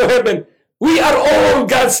will go to heaven. We are all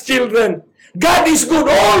God's children. God is good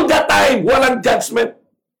all the time. Walang judgment.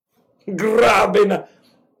 Grabe na.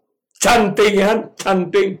 Chanting yan.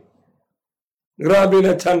 Chanting. Grabe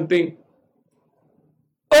na chanting.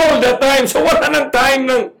 All the time. So wala ng time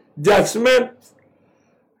ng judgment.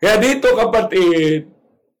 Kaya dito kapatid,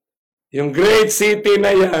 yung great city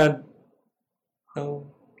na yan,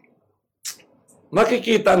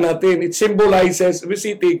 makikita natin, it symbolizes the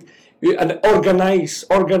city, an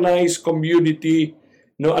organized community,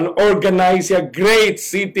 an organized, great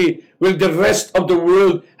city, will the rest of the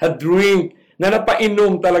world have drink, na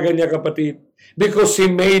napainom talaga niya kapatid, because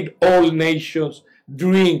He made all nations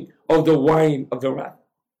drink of the wine of the wrath.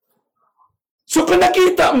 So kung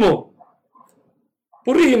nakita mo,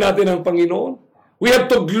 purihin natin ang Panginoon. We have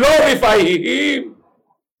to glorify Him.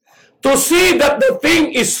 To see that the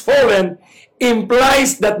thing is fallen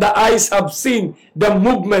implies that the eyes have seen the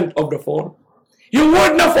movement of the fall. Yung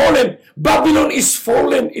word na fallen, Babylon is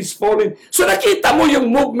fallen, is fallen. So nakita mo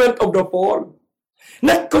yung movement of the fall.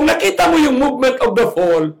 Kung nakita mo yung movement of the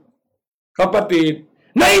fall, kapatid,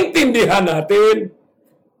 naintindihan natin.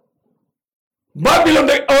 Babylon,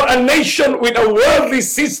 or a nation with a worldly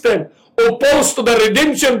system opposed to the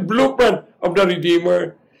redemption blueprint of the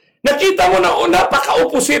Redeemer. Nakita mo na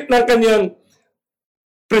napaka-opposite ng kanyang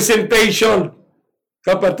presentation,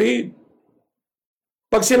 kapatid.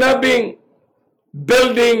 Pag sinabing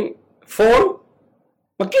building fall,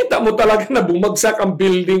 makita mo talaga na bumagsak ang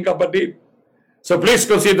building, kapatid. So please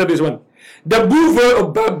consider this one. The mover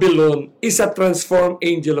of Babylon is a transformed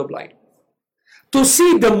angel of light. To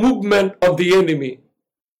see the movement of the enemy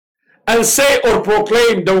and say or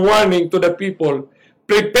proclaim the warning to the people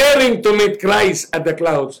preparing to meet Christ at the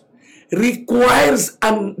clouds requires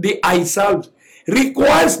the eye salves.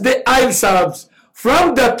 Requires the eye salves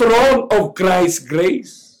from the throne of Christ's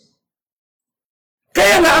grace.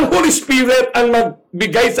 Kaya nga ang Holy Spirit ang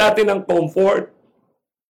magbigay sa atin ng comfort.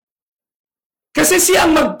 Kasi siya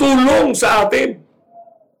ang magtulong sa atin.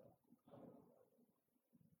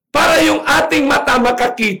 Para yung ating mata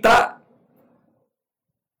makakita.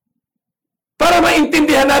 Para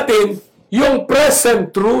maintindihan natin yung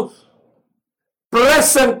present truth.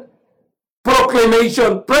 Present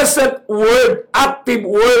proclamation, present word, active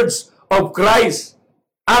words of Christ.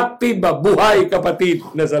 Active, buhay, kapatid,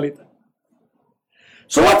 na salita.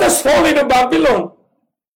 So what has fallen of Babylon?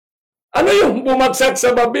 Ano yung bumagsak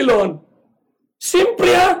sa Babylon?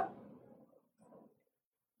 Siyempre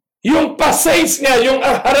yung passage niya, yung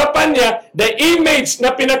harapan niya, the image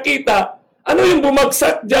na pinakita, ano yung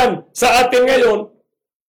bumagsak dyan sa atin ngayon?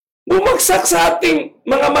 Bumagsak sa ating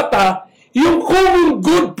mga mata, yung common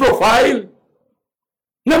good profile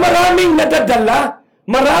na maraming nadadala,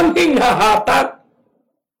 maraming nahahatak.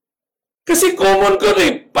 Kasi common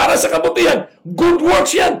good para sa kabutihan. Good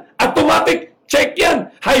works yan. Automatic check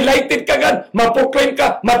yan. Highlighted ka gan. Maproclaim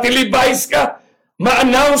ka. Matelevize ka.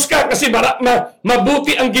 Ma-announce ka. Kasi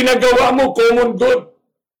mabuti ang ginagawa mo. Common good.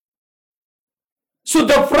 So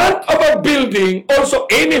the front of a building, also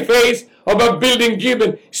any face of a building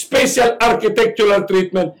given special architectural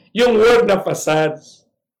treatment, yung word na facades.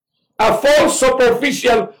 A false,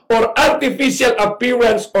 superficial, or artificial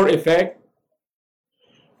appearance or effect.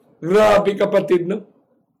 Grabe kapatid, no?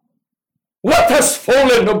 What has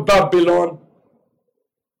fallen of Babylon?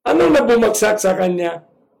 Ano na bumagsak sa kanya?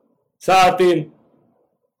 Sa atin?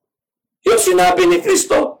 Yung sinabi ni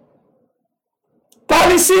Kristo.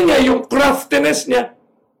 Policy niya, yung craftiness niya.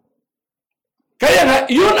 Kaya nga,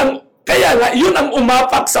 yun ang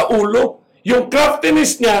umapak sa ulo. Yung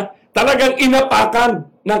craftiness niya, talagang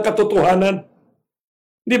inapakan ng katotohanan.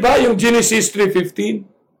 Di ba? Yung Genesis 3:15.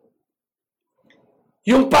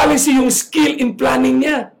 Yung policy, yung skill in planning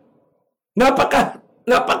niya.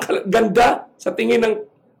 Napakaganda sa tingin ng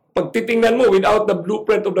pagtitingnan mo without the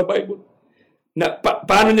blueprint of the Bible.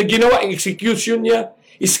 Paano niya ginawa, ang execution niya.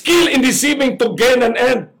 Skill in deceiving to gain an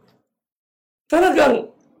end. Talagang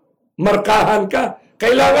markahan ka.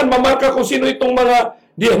 Kailangan mamarka kung sino itong mga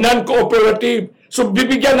non-cooperative. So,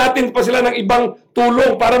 bibigyan natin pa sila ng ibang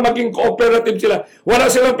tulong para maging cooperative sila.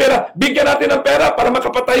 Wala silang pera. Bigyan natin ng pera para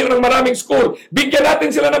makapatayo ng maraming school. Bigyan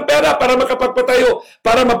natin sila ng pera para makapagpatayo,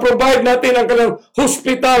 para ma-provide natin ang kanilang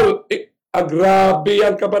hospital. Grabe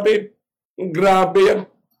yan, kapatid. Grabe yan.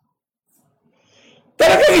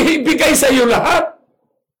 Talagang ibigay sa iyo lahat.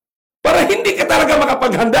 Para hindi ka talaga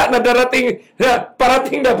makapaghanda na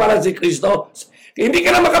parating na para si Kristo. Hindi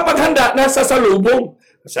ka na makapaghanda na sasalubong.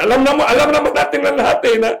 Kasi alam naman natin ng lahat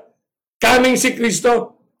na coming si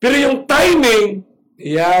Kristo. Pero yung timing,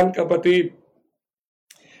 yan kapatid.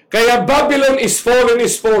 Kaya Babylon is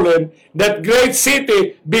fallen, that great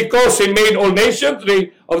city, because he made all nations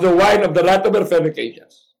drink of the wine of the wrath of her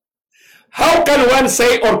fornications. How can one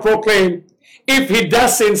say or proclaim if he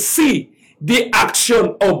doesn't see the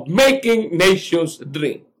action of making nations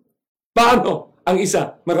drink? Paano ang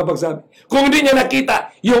isa makapagsabi? Kung hindi niya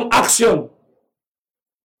nakita yung action,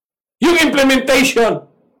 yung implementation,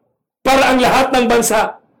 para ang lahat ng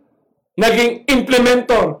bansa naging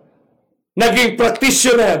implementor, naging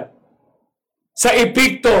practitioner sa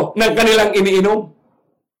epekto ng kanilang iniinom.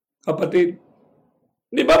 Kapatid,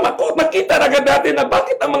 di ba makita na agad natin na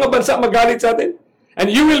bakit ang mga bansa magalit sa atin? And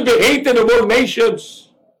you will be hated of all nations.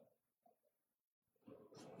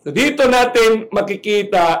 So dito natin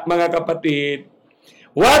makikita, mga kapatid,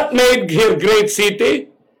 what made her great city?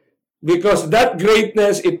 Because that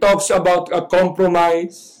greatness, it talks about a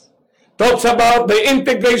compromise, talks about the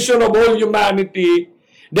integration of all humanity,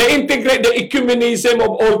 the ecumenism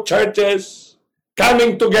of all churches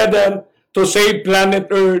coming together to save planet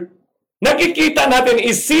Earth. Nakikita natin,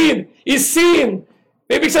 is seen.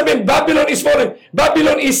 Ibig sabihin, Babylon is fallen.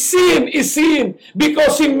 Babylon is seen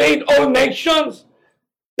because he made all nations.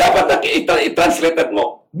 Dapat i-translate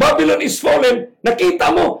mo. Babylon is fallen. Nakita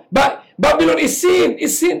mo. Babylon is seen.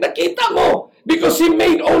 Nakita mo. Because he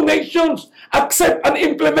made all nations accept and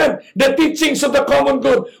implement the teachings of the common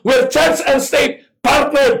good, where church and state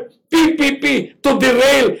partnered, PPP, to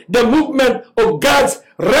derail the movement of God's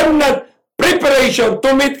remnant preparation to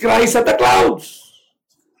meet Christ at the clouds.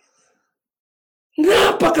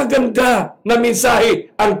 Napakaganda na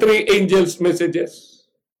mensahe ang three angels' messages.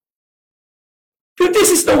 But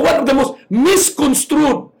this is one of the most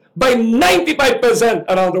misconstrued by 95%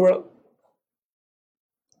 around the world.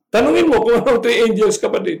 Tanungin mo kung anong three angels,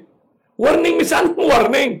 kapatid. Warning, saan mo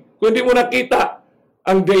warning? Kung hindi mo nakita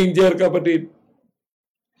ang danger, kapatid.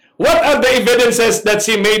 What are the evidences that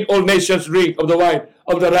she made all nations drink of the wine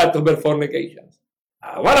of the wrath of her fornications?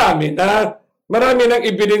 Marami na. Marami ng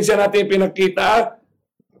ebidensya natin pinakita.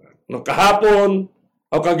 Nung kahapon,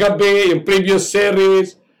 o kagabi, yung previous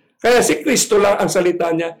series. Kaya si Kristo lang ang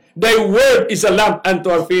salita niya. Thy word is a lamp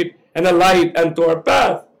unto our feet and a light unto our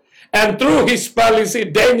path. And through His policy,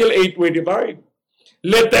 Daniel 8:25.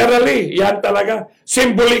 Literally, yan talaga.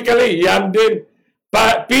 Symbolically, yan din.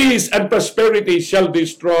 Peace and prosperity shall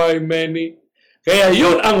destroy many. Kaya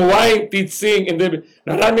yun ang wine teaching.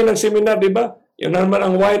 Narami ng seminar, di ba? Yun naman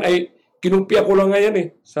ang wine ay kinumpia ko lang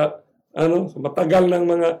ngayon sa matagal ng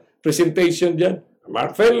mga presentation dyan.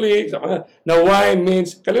 Mark Felix, na wine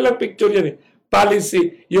means, kanilang picture yan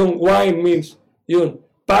policy, yung wine means, yun,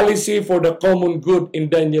 policy for the common good in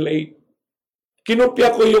Daniel 8.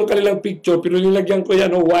 Kinopya ko yung kanilang picture, pero nilagyan ko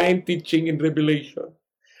yan, wine teaching in Revelation.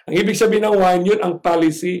 Ang ibig sabihin ng wine, yun ang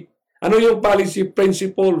policy. Ano yung policy?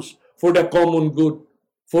 Principles for the common good,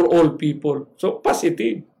 for all people. So,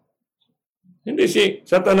 positive. Hindi si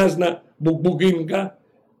Satanas na bugbugin ka.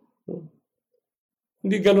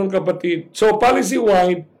 Hindi ganun, kapatid. So, policy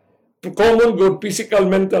wine, common good, physical,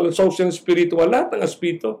 mental, social, spiritual, lahat ng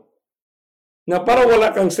aspito. Na para wala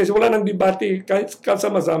kang stress, wala nang debate, kahit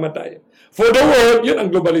kasama-sama tayo. For the world, yun ang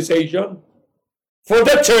globalization. For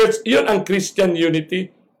the church, yun ang Christian unity,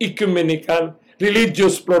 ecumenical,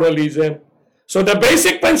 religious pluralism. So the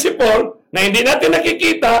basic principle na hindi natin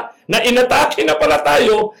nakikita, na inatake na pala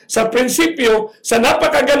tayo sa prinsipyo, sa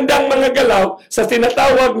napakagandang mga galaw, sa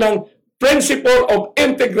tinatawag ng principle of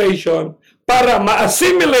integration, para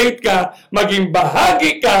ma-assimilate ka, maging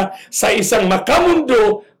bahagi ka sa isang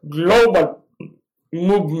makamundo global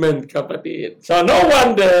movement, kapatid. So no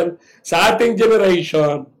wonder sa ating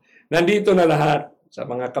generation, nandito na lahat. sa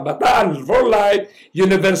mga kabataan for life,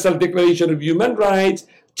 Universal Declaration of Human Rights,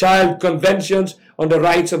 Child Conventions on the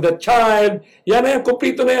Rights of the Child. Yan na yan,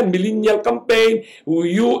 kumplito na yan. Millennial Campaign,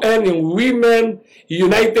 UN, yung Women,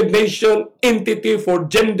 United Nations Entity for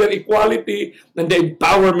Gender Equality and the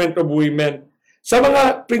Empowerment of Women. Sa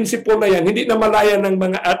mga prinsipyo na yan, hindi na malaya ng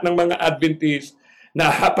mga Adventist na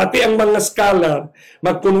pati ang mga scholar,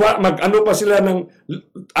 mag-ano pa sila ng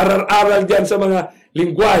aral-aral dyan sa mga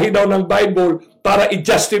lingwahe daw ng Bible para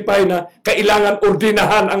i-justify na kailangan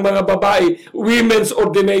ordinahan ang mga babae, women's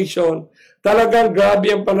ordination. Talagang grabe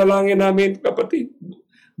ang panalangin namin, kapatid.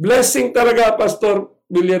 Blessing talaga, Pastor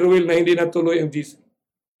Villaruel, na hindi natuloy ang Jesus.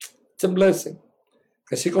 It's a blessing.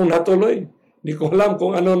 Kasi kung natuloy, hindi ko alam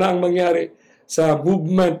kung ano na ang mangyari sa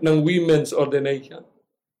movement ng women's ordination.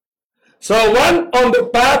 So, one on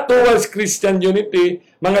the path towards Christian unity,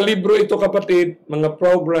 mga libro ito, kapatid, mga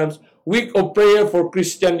programs, Week of Prayer for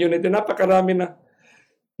Christian Unity, napakarami na.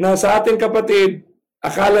 Na sa atin, kapatid,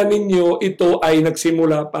 akala ninyo ito ay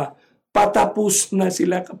nagsimula pa. Patapos na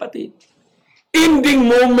sila, kapatid. Ending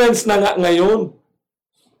moments na nga ngayon.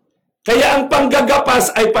 Kaya ang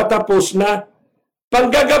panggagapas ay patapos na.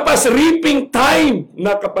 Panggagapas, reaping time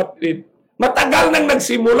na, kapatid. Matagal nang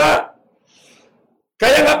nagsimula.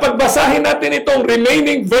 Kaya nga pagbasahin natin itong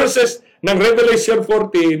remaining verses ng Revelation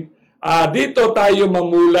 14, dito tayo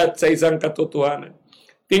mamulat sa isang katotohanan.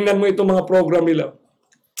 Tingnan mo itong mga program nila.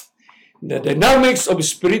 The Dynamics of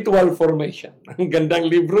Spiritual Formation. Ang gandang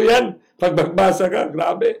libro yan. Pag magbasa ka,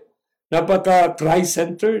 grabe.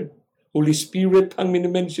 Napaka-Christ-centered. Holy Spirit ang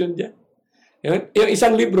minimension dyan. Yung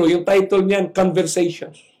isang libro, yung title niyan,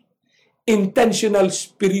 Conversations. Intentional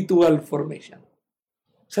Spiritual Formation.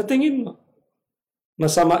 Sa tingin mo,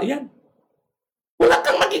 masama yan. Wala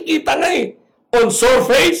kang makikita nga eh. On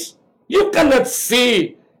surface, you cannot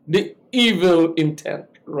see the evil intent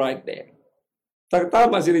right there.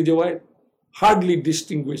 Tama si J. White. Hardly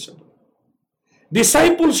distinguishable.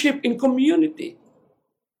 Discipleship in community.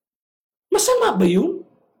 Masama ba yun?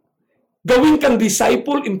 Gawin kang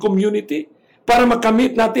disciple in community para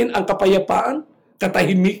makamit natin ang kapayapaan,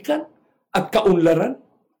 katahimikan, at kaunlaran?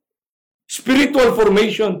 Spiritual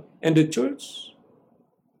formation and the church.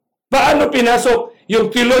 Paano pinasok yung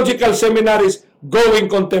theological seminaries going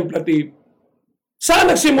contemplative?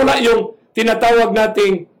 Saan nagsimula yung tinatawag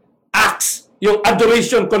nating acts, yung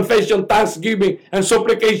adoration, confession, thanksgiving, and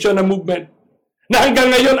supplication na movement na hanggang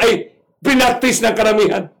ngayon ay pinaktis ng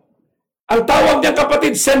karamihan? Ang tawag niya,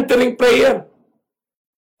 kapatid, centering prayer.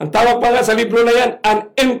 Ang tawag pa nga sa libro na yan,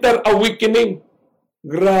 an inter-awakening.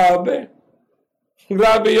 Grabe.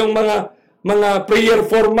 Grabe yung mga prayer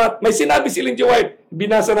format. May sinabi si Ellen G. White,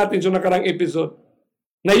 binasa natin sa nakarang episode,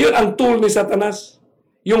 na yun ang tool ni Satanas.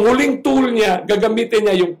 Yung huling tool niya, gagamitin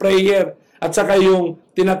niya yung prayer at saka yung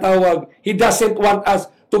tinatawag, he doesn't want us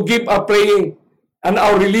to give up praying and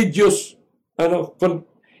our religious,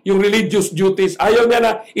 yung religious duties. Ayaw niya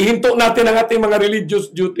na ihinto natin ang ating mga religious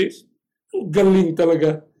duties. Ang galing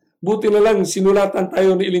talaga. Buti na lang sinulatan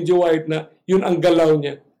tayo ni Ellen G. White na yun ang galaw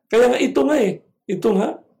niya. Kaya nga ito nga eh. Ito nga.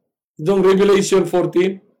 Itong Revelation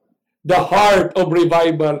 14. The Heart of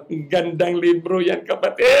Revival. Gandang libro yan,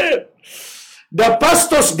 kapatid. The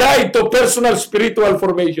Pastor's Guide to Personal Spiritual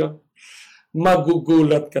Formation.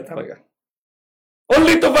 Magugulat ka talaga.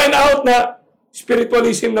 Only to find out na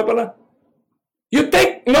spiritualism na pala. You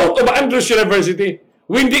take note of Andrews University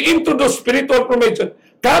when they introduce spiritual formation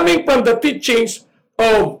coming from the teachings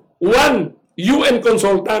of one UN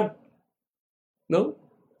consultant. No?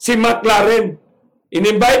 Si McLaren.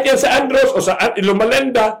 In-invite niya sa Andrews o sa Loma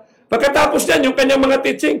Linda. Pagkatapos niyan, yung kanyang mga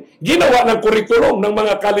teaching, ginawa ng curriculum ng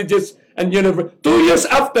mga colleges and universities. 2 years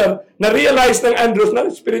after, na-realize ng Andrews na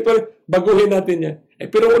spiritual, baguhin natin yan.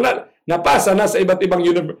 Pero napasa na sa iba't ibang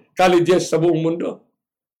colleges sa buong mundo.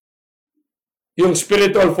 Yung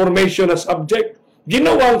spiritual formation na subject,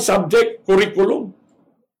 ginawang subject, curriculum.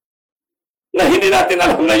 Na hindi natin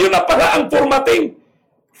alam na yun na pala ang formatting.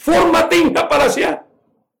 Formatting na pala siya.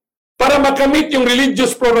 Para makamit yung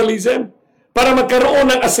religious pluralism. Para magkaroon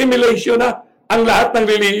ng assimilation na ang lahat ng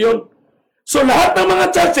reliyon. So lahat ng mga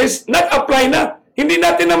churches nag-apply na. Hindi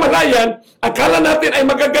natin namalayan. Akala natin ay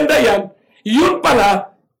magaganda yan.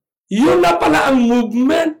 Yun na pala ang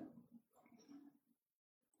movement.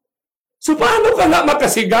 So paano ka na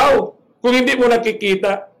makasigaw kung hindi mo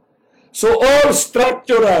nakikita? So all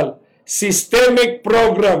structural, systemic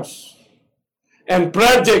programs and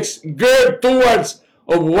projects geared towards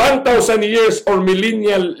of 1,000 years or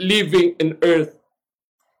millennial living in earth,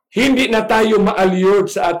 hindi na tayo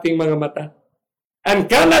ma-allured sa ating mga mata.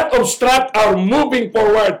 And cannot obstruct our moving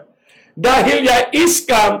forward. Dahil ya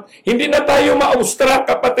iskam, hindi na tayo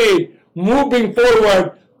ma-obstruct, kapatid, moving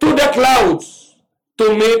forward to the clouds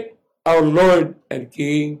to meet our Lord and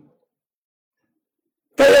King.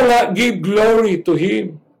 Kaya nga, give glory to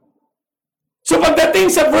Him. So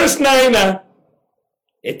pagdating sa verse 9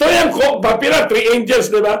 ito yung papira, 3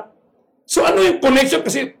 angels, di ba? So ano yung connection?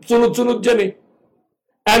 Kasi sunod-sunod dyan eh.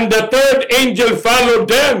 And the third angel followed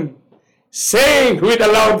them, saying with a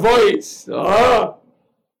loud voice.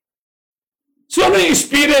 So ano yung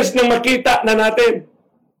experience ng makita na natin?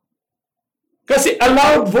 Kasi a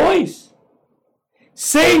loud voice.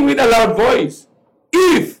 Saying with a loud voice,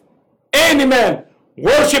 if any man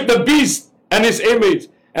worship the beast and his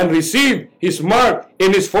image, and receive his mark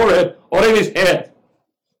in his forehead or in his head,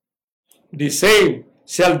 the same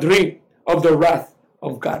shall drink of the wrath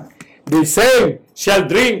of God. The same shall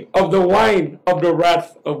drink of the wine of the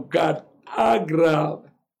wrath of God. Grabe.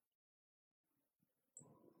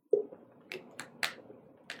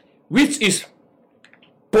 Which is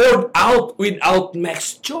poured out without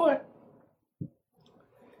mixture.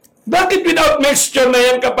 Bakit without mixture na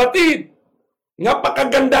yan, kapatid?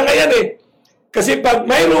 Napakaganda nga yan eh. Kasi pag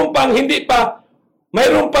mayroon pang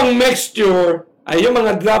mayroon pang mixture, ay yung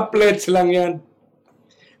mga droplets lang yan.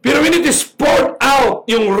 Pero when it is poured out,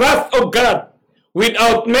 yung wrath of God,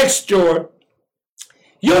 without mixture,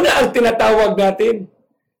 yun na ang tinatawag natin.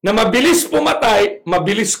 Na mabilis pumatay,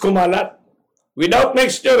 mabilis kumalat. Without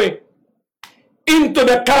mixture into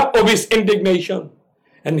the cup of his indignation.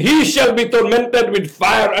 And he shall be tormented with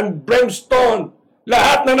fire and brimstone.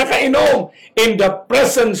 Lahat na nakainom in the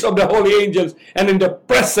presence of the holy angels and in the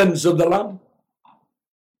presence of the Lamb.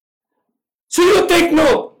 So you take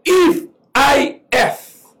note, if.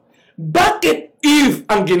 Bakit if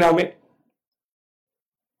ang ginamit?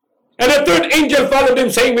 And the third angel followed him,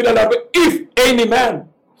 saying with a loud voice, if any man.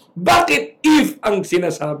 Bakit if ang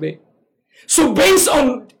sinasabi? So based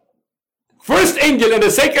on first angel and the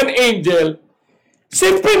second angel,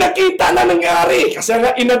 siyempre nakita na nangyari. Kasi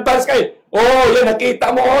nga in advance kayo, yan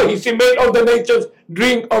nakita mo, He made all the nations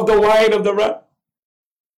drink of the wine of the wrath.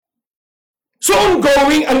 So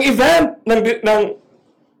ongoing ang event ng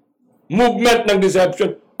movement ng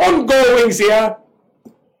deception. Ongoing siya.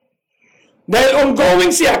 Dahil ongoing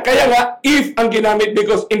siya, kaya nga if ang ginamit,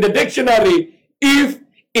 because in the dictionary, if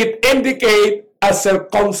it indicate as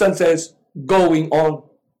circumstances going on.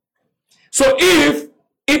 So if,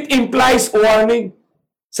 it implies warning.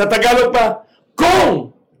 Sa Tagalog pa,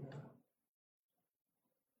 kung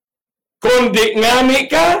di ngani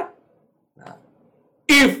ka,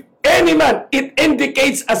 if any man, it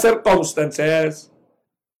indicates as circumstances.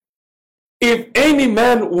 If any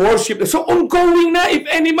man worship, so ongoing na, if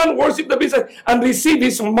any man worship the beast and receive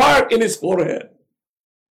his mark in his forehead.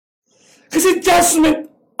 Kasi judgment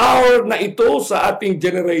hour na ito sa ating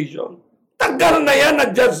generation. Tagal na yan na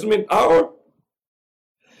judgment hour.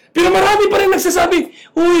 Pero marami pa rin nagsasabi,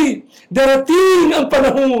 uy, darating ang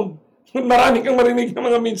panahon. Marami kang marinig ng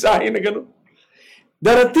mga mensahe na gano'n.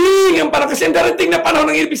 Darating ang panahon. Kasi ang darating na panahon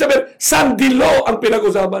ng ibig sabihin, sandilo ang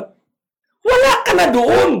pinag-usapan. Wala ka na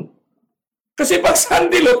doon. Kasi pag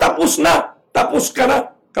sandilo, tapos na. Tapos ka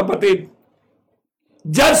na, kapatid.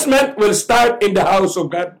 Judgment will start in the house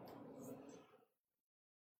of God.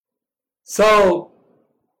 So,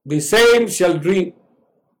 the same shall drink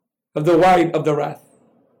of the wine of the wrath.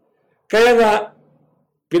 Kaya nga,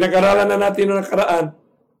 pinag-aralan na natin noong nakaraan,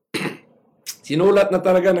 sinulat na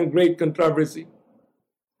talaga ng great controversy.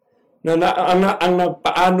 Ang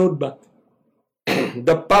nagpaanod ba?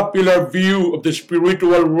 The popular view of the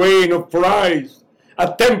spiritual reign of Christ, a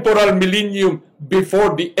temporal millennium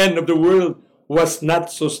before the end of the world, was not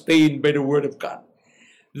sustained by the Word of God.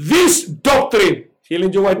 This doctrine, si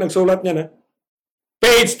Ellen G. White nagsulat niya na,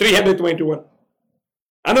 page 321.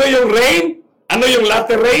 Ano yung reign? Ano yung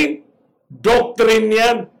latter rain? Doctrine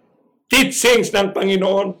yan. Teachings ng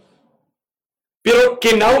Panginoon. Pero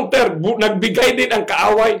kinounter, nagbigay din ang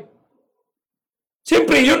kaaway.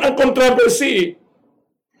 Siyempre, yun ang controversy.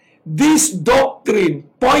 This doctrine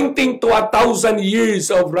pointing to 1,000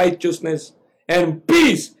 years of righteousness and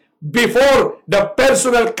peace before the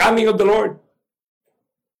personal coming of the Lord.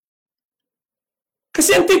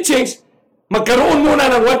 Kasi ang teachings, magkaroon muna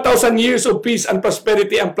ng 1,000 years of peace and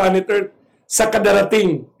prosperity ang planet Earth sa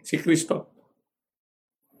kadarating si Kristo.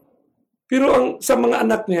 Pero sa mga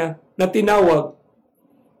anak niya na tinawag,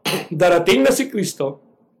 darating na si Kristo,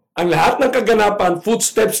 ang lahat ng kaganapan,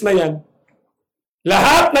 footsteps na yan,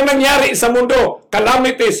 lahat ng nangyari sa mundo,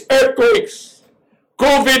 calamities, earthquakes,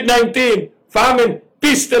 COVID-19, famine,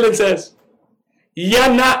 pestilences,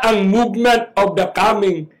 yan na ang movement of the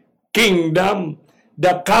coming kingdom,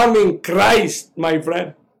 the coming Christ, my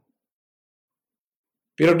friend.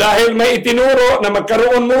 Pero dahil may itinuro na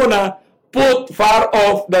magkaroon muna put far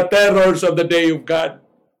off the terrors of the day of God.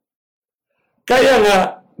 Kaya nga,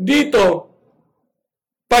 dito,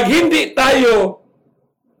 pag hindi tayo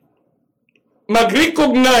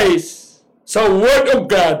mag-recognize sa Word of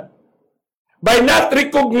God, by not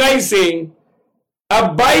recognizing,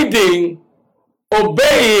 abiding,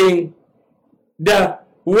 obeying the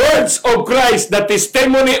words of Christ, the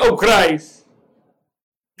testimony of Christ,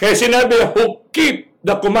 kaya sinabi, who keep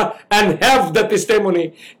the command and have the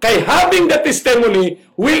testimony. Kay having the testimony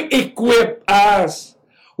will equip us,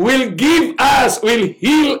 will give us, will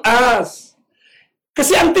heal us.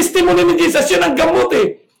 Kasi ang testimony ni Jesus, yun ang gamot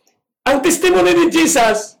eh. Ang testimony ni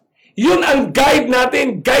Jesus, yun ang guide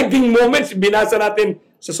natin, guiding moments. Binasa natin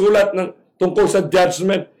sa sulat ng tungkol sa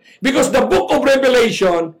judgment. Because the book of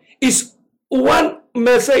Revelation is one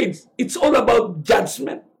message. It's all about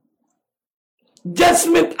judgment.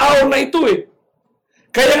 Judgment hour na ito eh.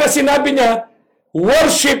 Kaya nga sinabi niya,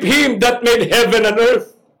 worship Him that made heaven and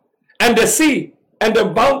earth, and the sea, and the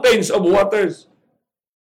mountains of waters.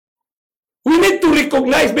 We need to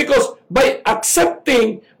recognize, because by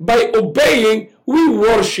accepting, by obeying, we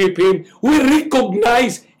worship Him. We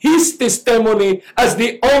recognize His testimony as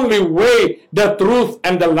the only way, the truth,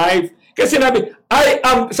 and the life. Kasi sinabi,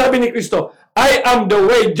 sabi ni Kristo, I am the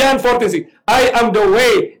way, John 14:6, I am the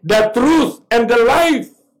way, the truth, and the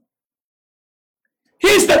life.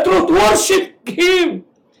 He is the truth. Worship Him.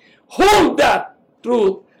 Hold that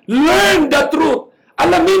truth. Learn the truth.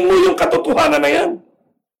 Alamin mo yung katotohanan na yan,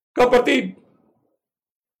 kapatid.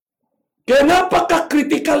 Kaya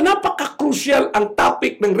napaka-critical, napaka-crucial ang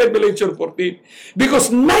topic ng Revelation 14.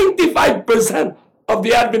 Because 95% of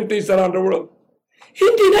the Adventists around the world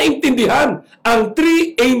hindi naintindihan ang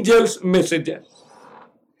three angels' messages.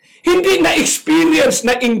 Hindi na-experience,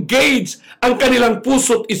 na-engage ang kanilang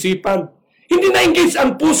puso't isipan. Hindi na-engage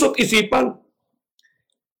ang puso't isipan.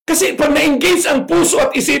 Kasi pag na-engage ang puso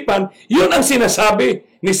at isipan, yun ang sinasabi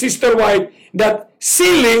ni Sister White, that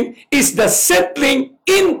sealing is the settling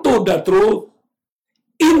into the truth.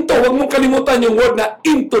 Into, huwag mong kalimutan yung word na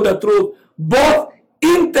into the truth, both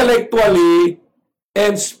intellectually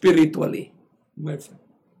and spiritually. My friend.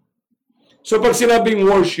 So pag sinabing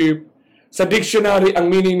worship, sa dictionary ang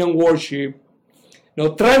meaning ng worship,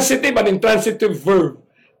 no, transitive and intransitive verb,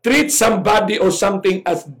 treat somebody or something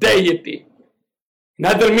as deity.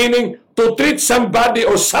 Another meaning, to treat somebody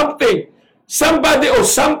or something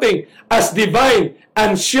as divine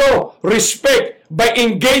and show respect by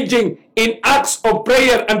engaging in acts of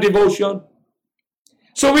prayer and devotion.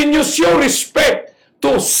 So when you show respect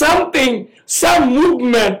to something, some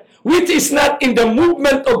movement, which is not in the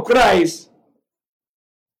movement of Christ,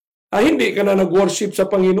 hindi ka na nag-worship sa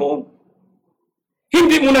Panginoon.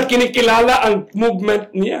 Hindi mo na kinikilala ang movement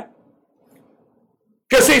niya.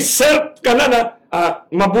 Kasi self ka na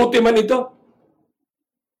mabuti man ito.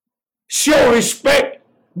 Show respect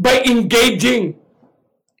by engaging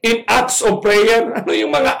in acts of prayer. Ano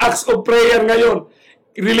yung mga acts of prayer ngayon?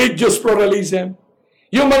 Religious pluralism.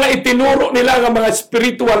 Yung mga itinuro nila ng mga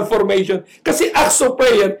spiritual formation. Kasi acts of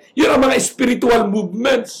prayer, yun ang mga spiritual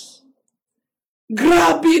movements.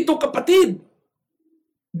 Grabe ito, kapatid.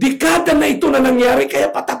 Dekada na ito na nangyari,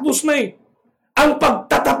 kaya patapos na eh. Ang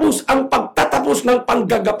pagtatapos ng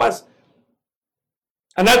panggagapas.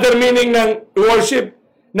 Another meaning ng worship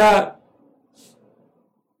na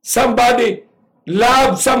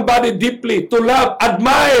love somebody deeply, to love,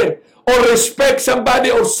 admire, or respect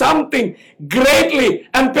somebody or something greatly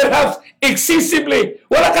and perhaps excessively.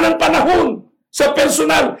 Wala ka ng panahon sa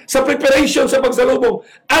personal, sa preparation, sa pagsalubong.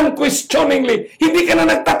 Unquestioningly, hindi ka na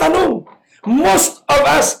nagtatanong. Most of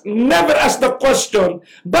us never ask the question,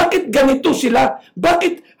 bakit ganito sila?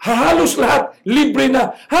 Bakit halos lahat libre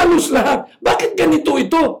na? Halos lahat. Bakit ganito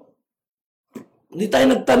ito? Hindi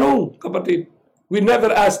tayo nagtanong, kapatid. We never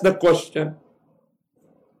ask that question.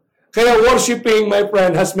 Kaya worshiping, my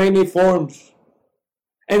friend, has many forms.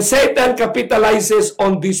 And Satan capitalizes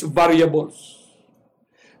on these variables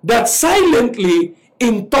that silently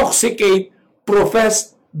intoxicate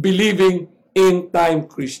professed believing in-time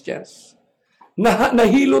Christians.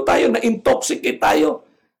 Nahilo tayo, na-intoxicate tayo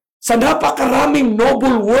sa napakaraming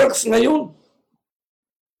noble works ngayon.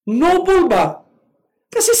 Noble ba?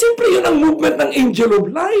 Kasi siyempre yun ang movement ng angel of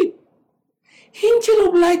light. Angel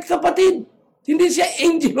of light, kapatid. Hindi siya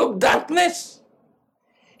angel of darkness.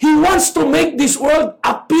 He wants to make this world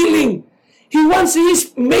appealing.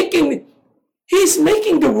 He's making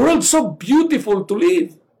the world so beautiful to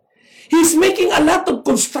live. He's making a lot of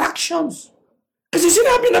constructions. Kasi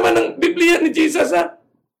sinabi naman ng Biblia ni Jesus,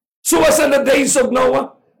 so as in the days of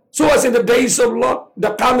Noah, so as in the days of Lot,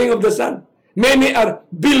 the coming of the Son. Many are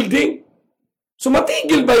building. So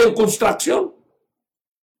matigil ba yung construction?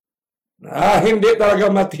 Hindi talaga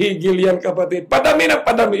matigil yan, kapatid. Padami ng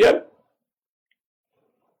padami yan.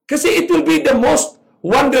 Kasi it will be the most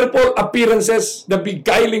wonderful appearances, the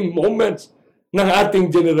beguiling moments ng ating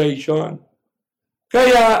generation.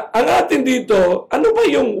 Kaya, ang atin dito, ano ba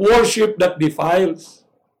yung worship that defiles?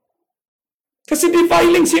 Kasi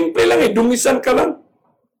defiling, simple lang eh. Dungisan ka lang.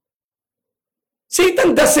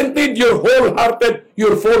 Satan doesn't need your wholehearted,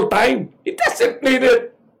 your full time. It doesn't need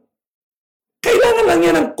it. Kailangan lang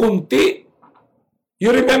yan ng kunti.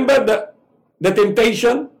 You remember the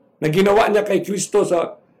temptation na ginawa niya kay Kristo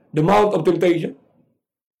sa the Mount of Temptation?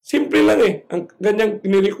 Simple lang eh. Ang ganyang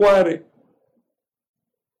pinirequire eh.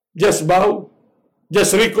 Just bow.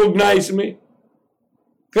 Just recognize me.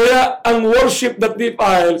 Kaya ang worship that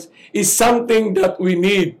defiles is something that we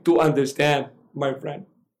need to understand, my friend.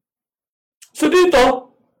 So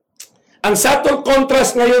dito, ang subtle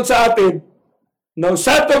contrast ngayon sa atin, no,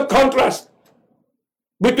 subtle contrast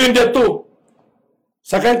between the two.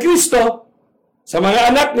 Sa kang Kristo, sa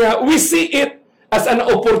mga anak niya, we see it as an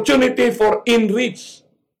opportunity for enrich.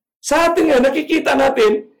 Sa atin nga, nakikita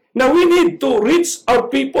natin na we need to reach our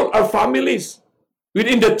people, our families,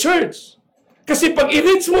 within the church. Kasi pag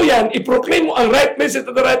i-reach mo yan, i-proclaim mo ang right message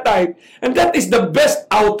at the right time, and that is the best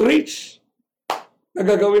outreach na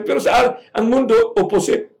gagawin. Pero sa ang mundo,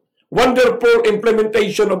 opposite. Wonderful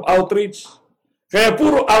implementation of outreach. Kaya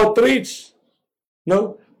puro outreach.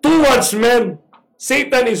 No? Towards men.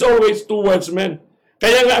 Satan is always towards men.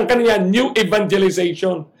 Kaya nga ang kanya new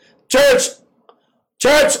evangelization. Church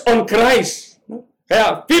on Christ. No?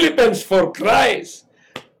 Kaya Philippines for Christ.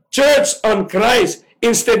 Church on Christ.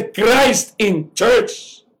 Instead, Christ in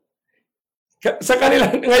church. Sa kanila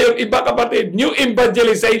ngayon, iba kapatid, new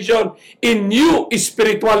evangelization in new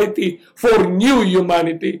spirituality for new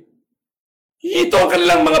humanity. Ito ang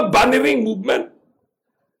kanilang mga bannering movement.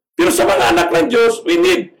 Pero sa mga anak ng Diyos, we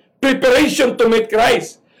need preparation to meet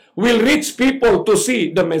Christ. We'll reach people to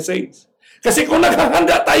see the message. Kasi kung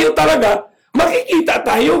naghahanda tayo talaga, makikita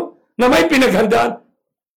tayo na may pinaghandaan.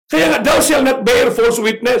 Kaya nga, thou shall not bear false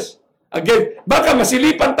witness. Again, baka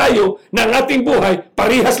masilipan tayo na ang ating buhay,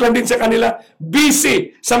 parihas lang din sa kanila,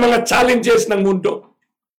 busy sa mga challenges ng mundo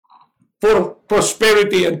for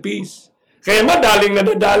prosperity and peace. Kaya madaling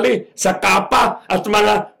nadadali sa kapa at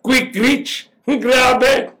mga quick reach.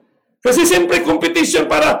 Grabe! Kasi siyempre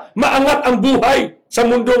competition para maangat ang buhay sa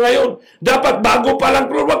mundo ngayon. Dapat bago pa lang,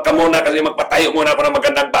 huwag ka muna kasi magpatayo muna ako ng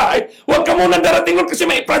magandang bahay. Huwag ka muna darating kasi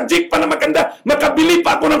may project pa na maganda. Makabili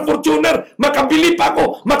pa ako ng Fortuner. Makabili pa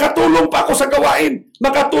ako. Makatulong pa ako sa gawain.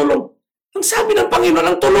 Makatulong. Ang sabi ng Panginoon,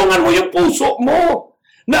 ang tulungan mo yung puso mo.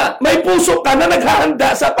 Na may puso ka na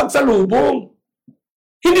naghahanda sa pagsalubong.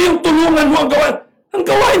 Hindi yung tulungan mo ang gawain. Ang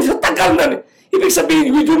gawain sa tagal na. Ibig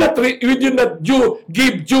sabihin, we do not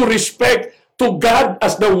give due respect to God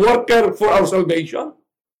as the worker for our salvation.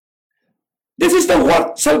 This is the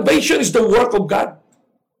work. Salvation is the work of God.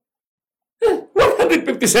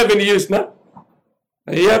 157 years na.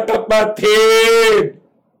 Kaya kapatid,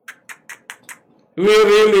 we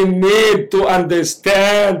really need to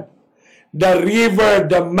understand the river,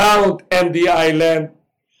 the mount, and the island.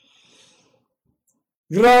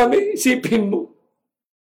 Grabe, isipin mo.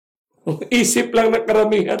 Isip lang ng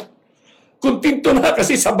karamihan. Kuntinto na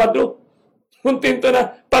kasi Sabado. Kuntinto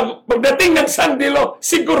na. Pagdating ng Sandilo,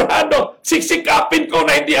 sigurado, sisikapin ko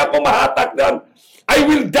na hindi ako mahatak doon. I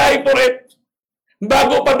will die for it.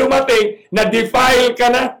 Bago pa dumating, na-defile ka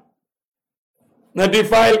na.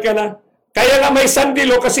 Na-defile ka na. Kaya nga may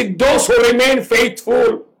Sandilo kasi those who remain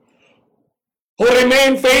faithful. Who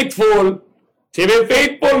remain faithful, sila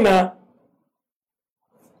faithful na,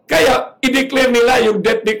 kaya i-declare nila yung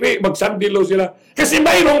death decree, magsandilo sila. Kasi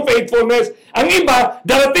mayroong faithfulness. Ang iba,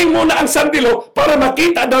 darating muna ang sandilo para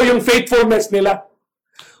makita daw yung faithfulness nila.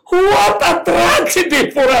 What a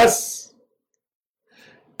tragedy for us!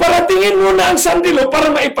 Paratingin muna ang sandilo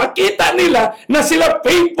para maipakita nila na sila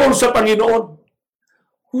faithful sa Panginoon.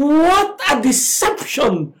 What a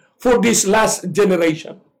deception for this last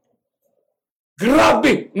generation.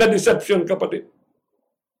 Grabe na deception, kapatid.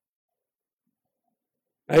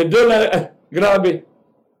 Grabe.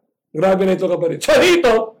 Grabe na ito, kapatid. So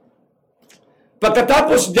dito,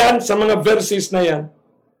 pagkatapos dyan sa mga verses na yan,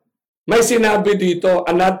 may sinabi dito,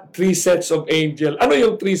 another 3 sets of angel. Ano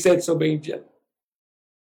yung 3 sets of angel?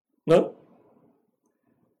 No?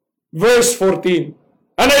 Verse 14.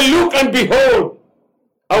 And I look and behold,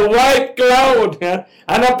 a white cloud,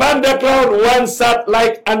 and upon the cloud one sat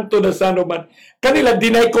like unto the Son of Man. Kanila,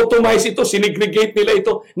 dinichotomize ito, sinegregate nila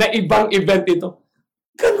ito, na ibang event ito.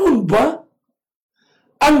 Ganun ba?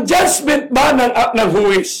 Ang judgment ba ng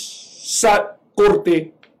huwis sa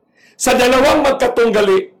korte, sa dalawang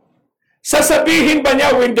magkatunggali, sasabihin ba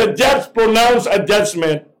niya when the judge pronounce a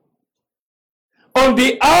judgment, on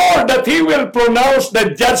the hour that he will pronounce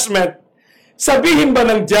the judgment, sabihin ba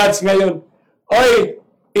ng judge ngayon, oy,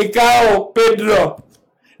 ikaw, Pedro,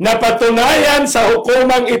 napatunayan sa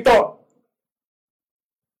hukumang ito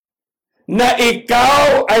na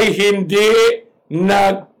ikaw ay hindi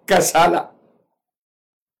nagkasala.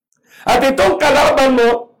 At itong kalaban mo,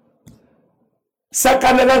 sa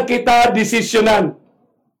kanilang kita desisyonan.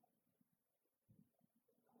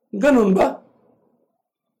 Ganun ba?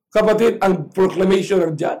 Kapatid, ang proclamation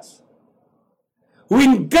ng judge.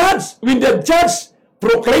 When the judge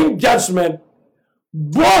proclaim judgment,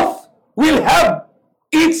 both will have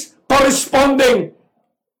its corresponding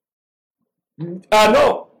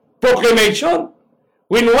proclamation.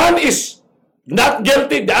 When one is not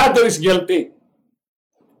guilty, the other is guilty.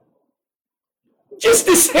 Just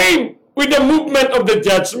the same with the movement of the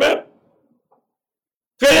judgment.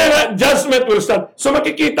 Kaya nga, judgment will stand. So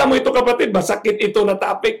makikita mo ito, kapatid, masakit ito na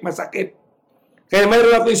topic, masakit. Kaya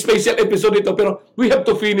mayroon akong special episode ito, pero we have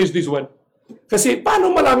to finish this one. Kasi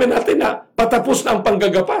paano malaman natin na patapos na ang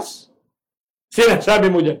panggagapas?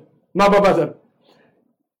 Sinasabi mo dyan, mababasa.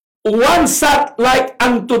 One sat like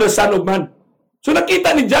unto the Son of Man. So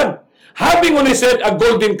nakita ni John, having on his head a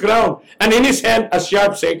golden crown, and in his hand a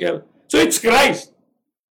sharp sickle. So it's Christ.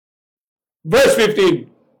 Verse 15.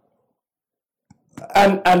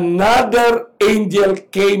 And another angel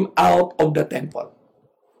came out of the temple,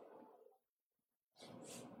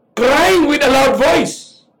 crying with a loud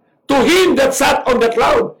voice to him that sat on the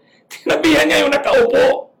cloud. Tinabihan niya yung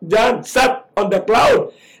nakaupo dyan, sat on the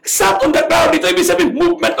cloud. Sat on the cloud, ito ibig sabihin,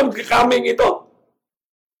 movement of the coming ito.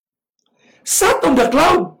 Sat on the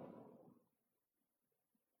cloud.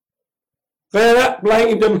 Kaya nga,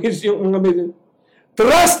 flying in the midst yung mga medyo.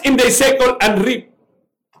 Trust in the sickle and reap.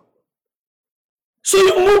 So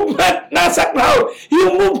yung movement nasa cloud,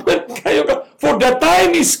 yung movement kayo, for the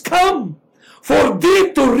time is come, for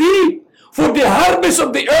thee to reap, for the harvest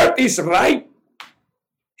of the earth is ripe.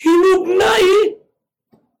 Hinug na eh.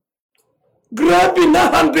 Grabe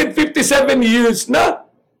na, 157 years na.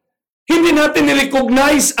 Hindi natin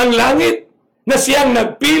nirecognize ang langit na siyang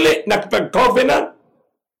nagpili, nagpag-covenant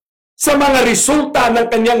sa mga resulta ng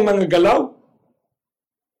kanyang mga galaw.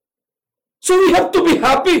 So we have to be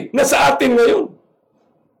happy na sa atin ngayon.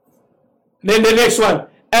 Then the next one,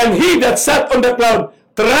 and he that sat on the cloud,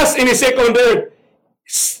 thrust in his sickle on the earth.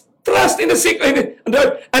 Thrust in the sickle on the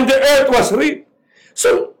earth, and the earth was reaped.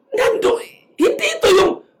 So, hindi ito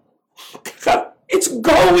yung, it's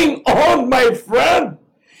going on, my friend.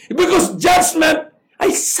 Because judgment ay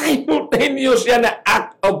simultaneous yan na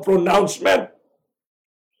act of pronouncement.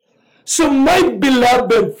 So, my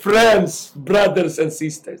beloved friends, brothers and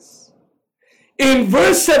sisters, in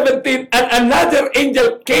verse 17, and another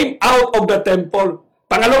angel came out of the temple.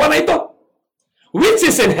 Pangalawa na ito. Which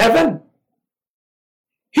is in heaven.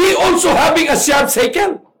 He also having a sharp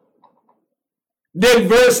sickle. Then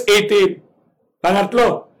verse 18.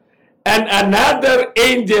 Pangatlo. And another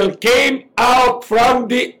angel came out from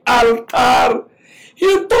the altar.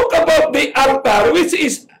 You talk about the altar, which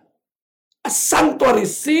is a sanctuary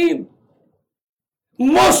scene.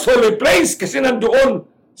 Most holy place, kasi nandoon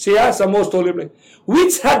siya sa most holy place,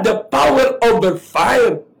 which had the power over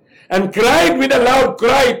fire, and cried with a loud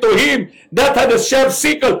cry to him that had a sharp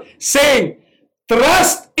sickle, saying,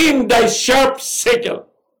 Trust in thy sharp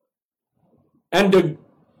sickle. And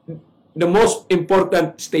the most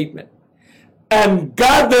important statement, and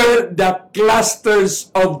gather the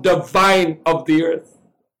clusters of the vine of the earth.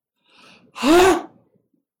 Ha?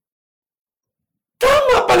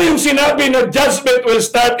 Tama pala yung sinabi na judgment will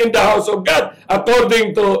start in the house of God,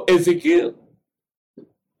 according to Ezekiel.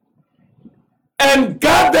 And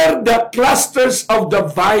gather the clusters of the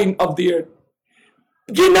vine of the earth.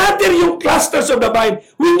 Ginather yung clusters of the vine.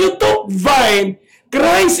 When you talk vine,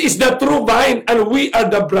 Christ is the true vine and we are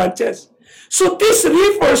the branches. So this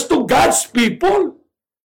refers to God's people.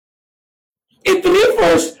 It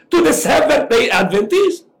refers to the Seventh-day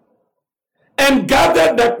Adventists. And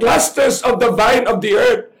gather the clusters of the vine of the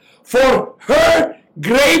earth, for her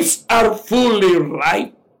grapes are fully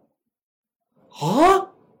ripe.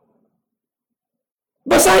 Huh?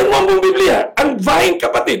 Basahin mo ang Biblia. Ang vine,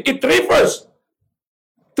 kapatid, it refers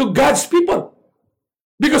to God's people.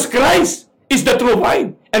 Because Christ is the true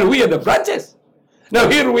vine, and we are the branches. Now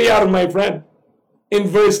here we are, my friend, in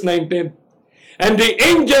verse 19. And the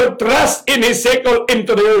angel thrust in his sickle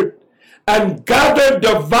into the earth, and gathered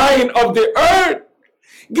the vine of the earth.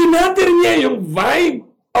 Ginather niya yung vine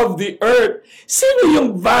of the earth. Sino yung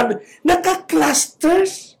vine?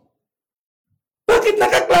 Naka-clusters. Bakit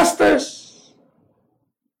naka-clusters?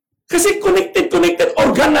 Kasi connected,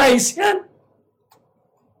 organized yan.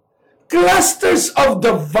 Clusters of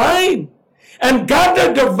the vine, and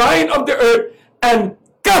gather the vine of the earth, and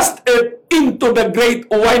cast it into the great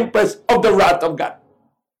winepress of the wrath of God.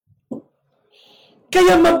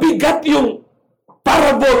 Kaya mabigat yung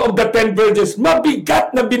parable of the 10 virgins.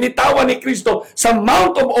 Mabigat na binitawan ni Kristo sa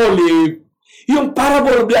Mount of Olives, yung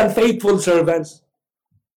parable of the unfaithful servants.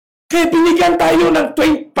 Kaya binigyan tayo ng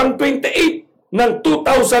pang 28 ng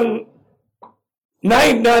 2009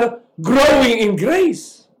 na growing in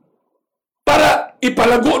grace. Para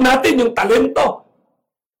ipalago natin yung talento.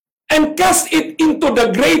 And cast it into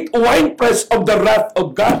the great winepress of the wrath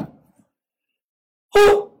of God.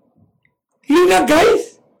 Oh,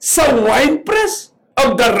 linagay sa winepress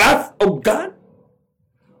of the wrath of God?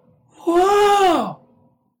 Wow!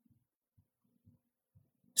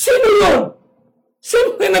 Sino yun?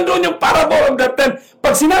 Sino yung nandun yung parable of the 10?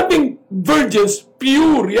 Pag sinabing virgins,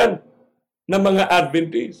 pure yan na mga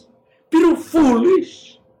Adventists. Pero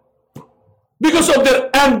foolish. Because of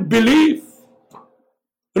their unbelief.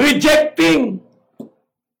 Rejecting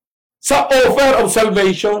sa offer of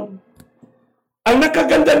salvation. Ang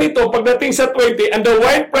nakaganda nito, pagdating sa 20, and the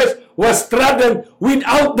winepress was trodden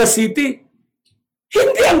without the city.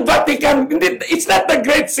 Hindi ang Vatican, it's not the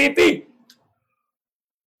great city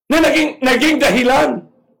na naging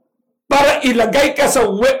dahilan para ilagay ka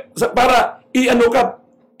para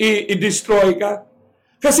i-destroy ka.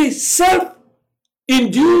 Kasi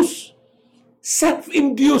self-induced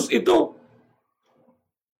ito.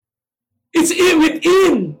 It's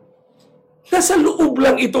within. Nasa loob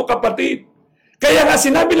lang ito, kapatid. Kaya nga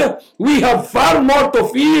sinabi lang, we have far more to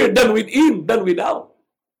fear than within, than without.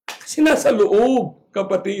 Kasi nasa loob,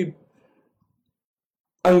 kapatid.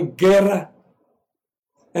 Ang gera.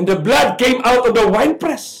 And the blood came out of the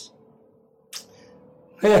winepress.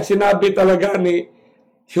 Kaya sinabi talaga ni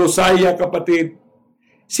Hosea, kapatid.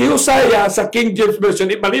 Si Hosea sa King James Version,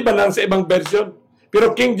 maliban lang sa ibang version.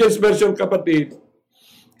 Pero King James Version, kapatid,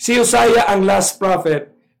 si Hosea ang last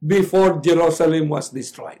prophet before Jerusalem was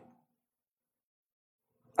destroyed.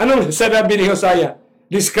 Anong sinabi ni Hosea?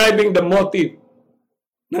 Describing the motive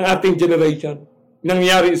ng ating generation,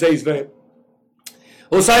 nangyari sa Israel.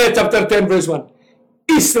 Hosea chapter 10 verse 1.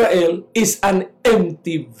 Israel is an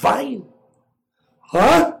empty vine.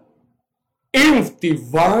 Empty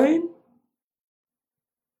vine?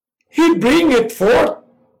 He bringeth forth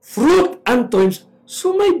fruit unto himself.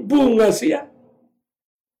 So may bunga siya.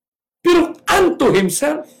 Pero unto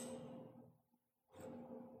himself.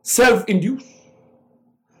 Self-induced.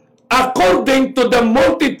 According to the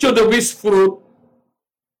multitude of his fruit,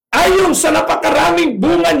 ayon sa napakaraming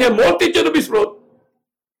bunga niya, multitude of his fruit,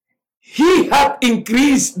 he hath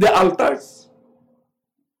increased the altars.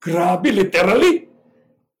 Grabe, literally.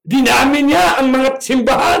 Dinami niya ang mga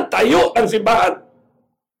simbahan, tayo ang simbahan.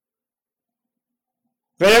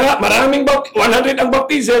 Kaya nga, maraming 100 ang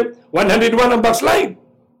baptism, 101 ang backslide.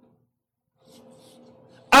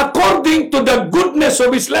 According to the goodness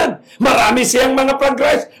of his land. Marami siyang mga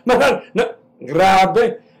progress.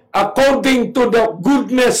 Grabe. According to the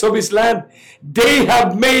goodness of his land, they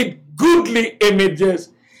have made goodly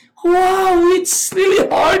images. Wow, it's really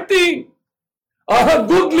heartening.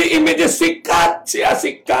 Goodly images, sikat. Siya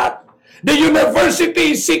sikat. The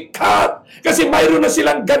university, sikat. Kasi mayroon na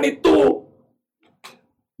silang ganito.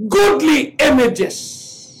 Goodly images.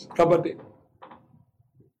 Kapatid.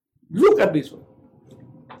 Look at this one.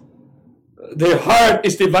 Their heart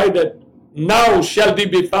is divided. Now shall they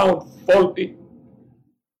be found faulty.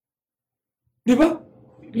 Di ba?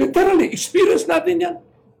 Literally, experience natin yan.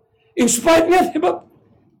 In spite niya, di ba?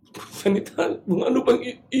 Sanita, mga ano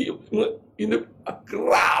bang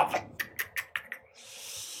grabe.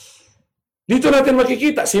 Dito natin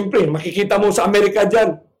makikita, simple, makikita mo sa Amerika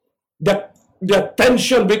dyan, the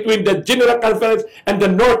tension between the General Conference and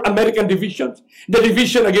the North American divisions, the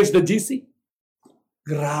division against the GC.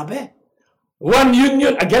 Grabe. One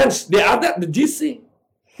union against the other, the GC.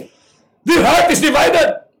 The heart is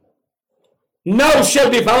divided. Now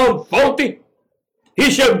shall be found faulty.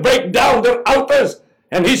 He shall break down their altars,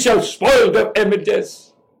 and he shall spoil their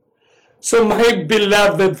images. So my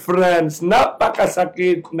beloved friends,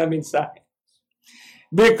 napakasakit na mensahe.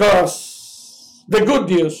 Because the good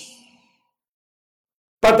news,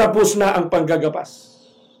 patapos na ang panggagapas.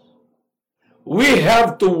 We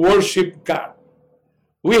have to worship God.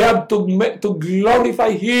 We have to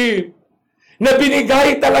glorify Him. Na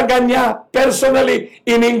binigay talaga niya, personally,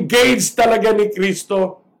 in-engage talaga ni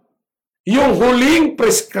Kristo. Yung huling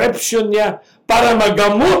prescription niya para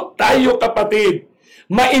magamot tayo, kapatid.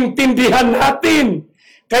 Maintindihan natin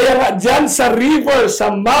Kaya nga dyan sa river, sa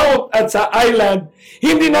mount at sa island,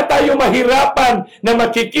 hindi na tayo mahirapan na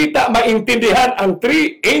makikita, maintindihan ang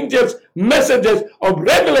three angels' messages of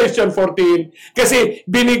Revelation 14 kasi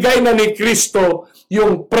binigay na ni Kristo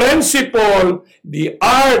yung principle, the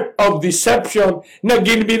art of deception na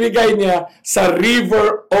binigay niya sa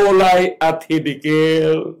river Olay at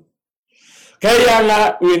Hiddekel. Kaya nga,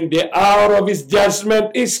 when the hour of His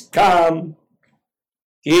judgment is come,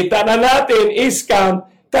 kita na natin is come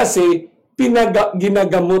kasi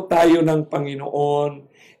ginagamot tayo ng Panginoon.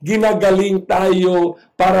 Ginagaling tayo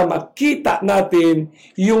para makita natin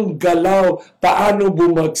yung galaw, paano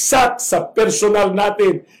bumagsak sa personal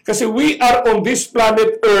natin. Kasi we are on this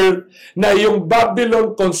planet Earth na yung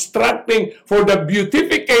Babylon constructing for the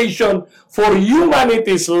beautification for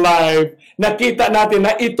humanity's life. Nakita natin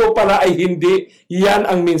na ito pala ay hindi. Yan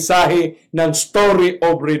ang mensahe ng story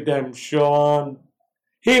of redemption.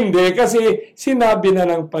 Hindi, kasi sinabi na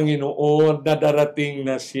ng Panginoon na darating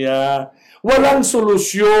na siya. Walang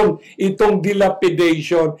solusyon itong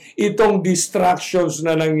dilapidation, itong distractions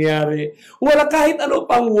na nangyari. Wala kahit ano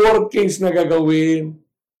pang workings na gagawin.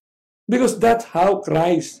 Because that's how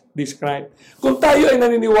Christ described. Kung tayo ay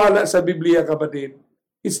naniniwala sa Biblia, kapatid,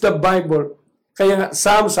 it's the Bible. Kaya nga,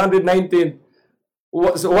 Psalms 119,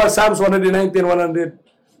 Psalms 119,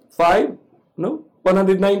 105, no?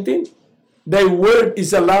 119. Thy word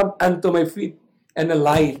is a lamp unto my feet and a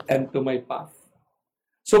light unto my path.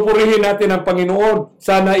 So purihin natin ang Panginoon.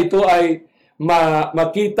 Sana ito ay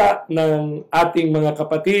makita ng ating mga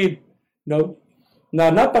kapatid, no? Na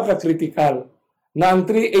napaka-critical na ang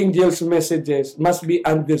three angels' messages must be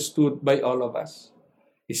understood by all of us.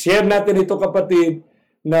 I-share natin ito, kapatid,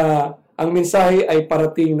 na ang mensahe ay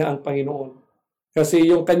parating na ang Panginoon. Kasi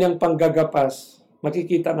yung kanyang panggagapas,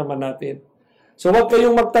 makikita naman natin. So huwag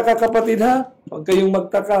kayong magtaka, kapatid, ha? Huwag kayong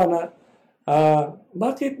magtaka na,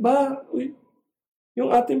 bakit ba? Uy, yung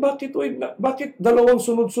ating bakit dalawang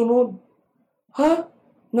sunod-sunod? Ha?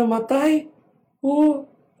 Namatay? Oo,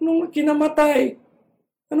 anong kinamatay?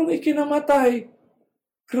 Anong ikinamatay?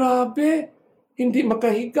 Grabe! Hindi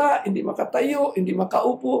makahiga, hindi makatayo, hindi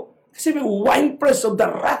makaupo. Kasi may winepress of the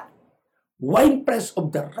wrath. Winepress of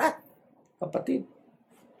the wrath. Kapatid.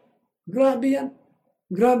 Grabe yan.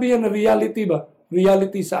 Grabe yan na reality ba?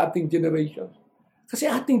 Reality sa ating generation. Kasi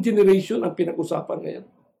ating generation ang pinag-usapan ngayon.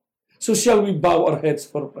 So shall we bow our heads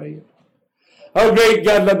for prayer? Our great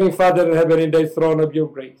God, loving Father in heaven, in thy throne of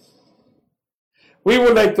your grace, we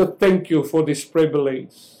would like to thank you for this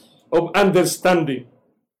privilege of understanding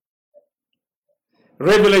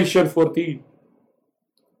Revelation 14.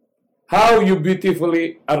 How you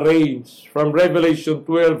beautifully arrange from Revelation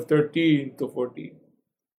 12, 13 to 14.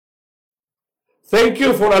 Thank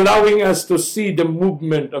you for allowing us to see the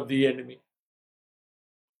movement of the enemy.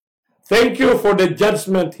 Thank you for the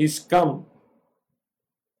judgment He's come.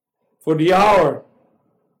 For the hour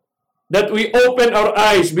that we open our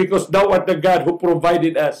eyes because Thou art the God who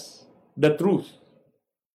provided us the truth.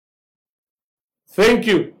 Thank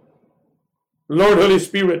you, Lord Holy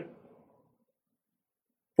Spirit,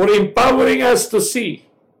 for empowering us to see.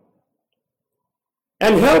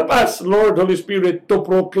 And help us, Lord Holy Spirit, to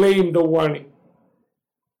proclaim the warning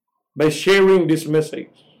by sharing this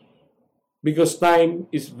message, because time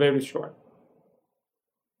is very short.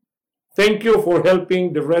 Thank you for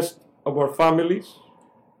helping the rest of our families.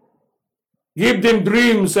 Give them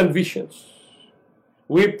dreams and visions.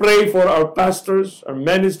 We pray for our pastors, our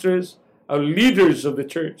ministers, our leaders of the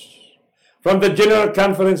church, from the General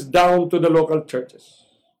Conference down to the local churches.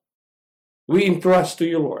 We entrust to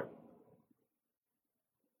you, Lord,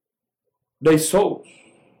 thy souls,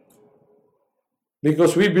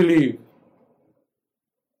 because we believe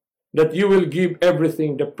that you will give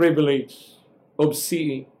everything the privilege of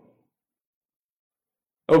seeing,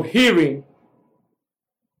 of hearing,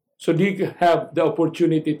 so they have the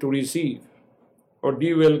opportunity to receive, or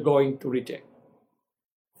they will going to reject.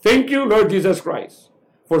 Thank you, Lord Jesus Christ,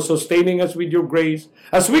 for sustaining us with your grace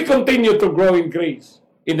as we continue to grow in grace,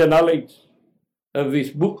 in the knowledge of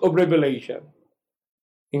this book of Revelation.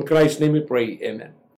 In Christ's name we pray, amen.